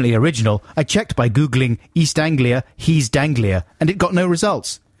 It's definitely original. I checked by Googling East Anglia, East Anglia, and it got no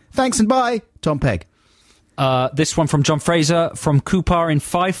results. Thanks and bye, Tom Pegg. This one from John Fraser from Coupar in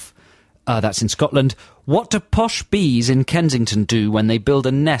Fife. That's in Scotland. What do posh bees in Kensington do when they build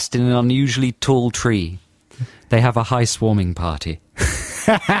a nest in an unusually tall tree? They have a high swarming party.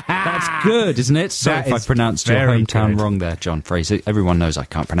 That's good, isn't it? Sorry if I pronounced your hometown wrong there, John Fraser. Everyone knows I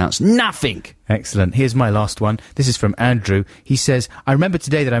can't pronounce nothing. Excellent. Here's my last one. This is from Andrew. He says, I remember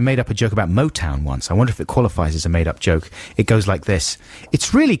today that I made up a joke about Motown once. I wonder if it qualifies as a made-up joke. It goes like this.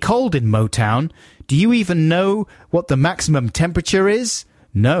 It's really cold in Motown. Do you even know what the maximum temperature is?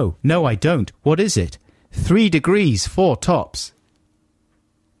 No, I don't. What is it? 3 degrees, 4 tops.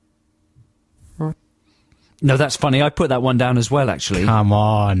 No, that's funny. I put that one down as well, actually. Come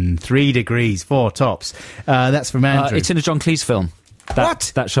on. 3 degrees, 4 tops. That's from Andrew. It's in a John Cleese film.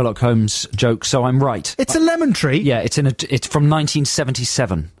 That Sherlock Holmes joke, so I'm right. It's a lemon tree? Yeah, it's from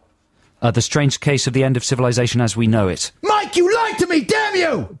 1977. The Strange Case of the End of Civilization as We Know It. Mike, you lied to me, damn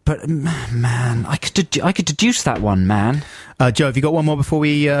you! But, man, I could deduce that one, man. Joe, have you got one more before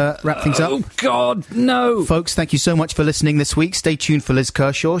we wrap things up? Oh, God, no! Folks, thank you so much for listening this week. Stay tuned for Liz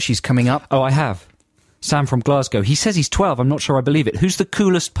Kershaw. She's coming up. Oh, I have. Sam from Glasgow. He says he's 12. I'm not sure I believe it. Who's the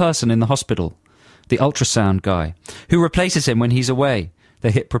coolest person in the hospital? The ultrasound guy. Who replaces him when he's away?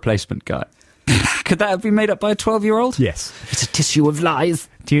 The hip replacement guy. Could that have been made up by a 12-year-old? Yes. It's a tissue of lies.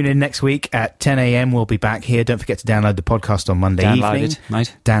 Tune in next week at 10 a.m. We'll be back here. Don't forget to download the podcast on Monday evening. Download it,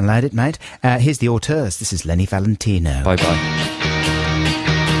 mate. Download it, mate. Here's the auteurs. This is Lenny Valentino. Bye-bye.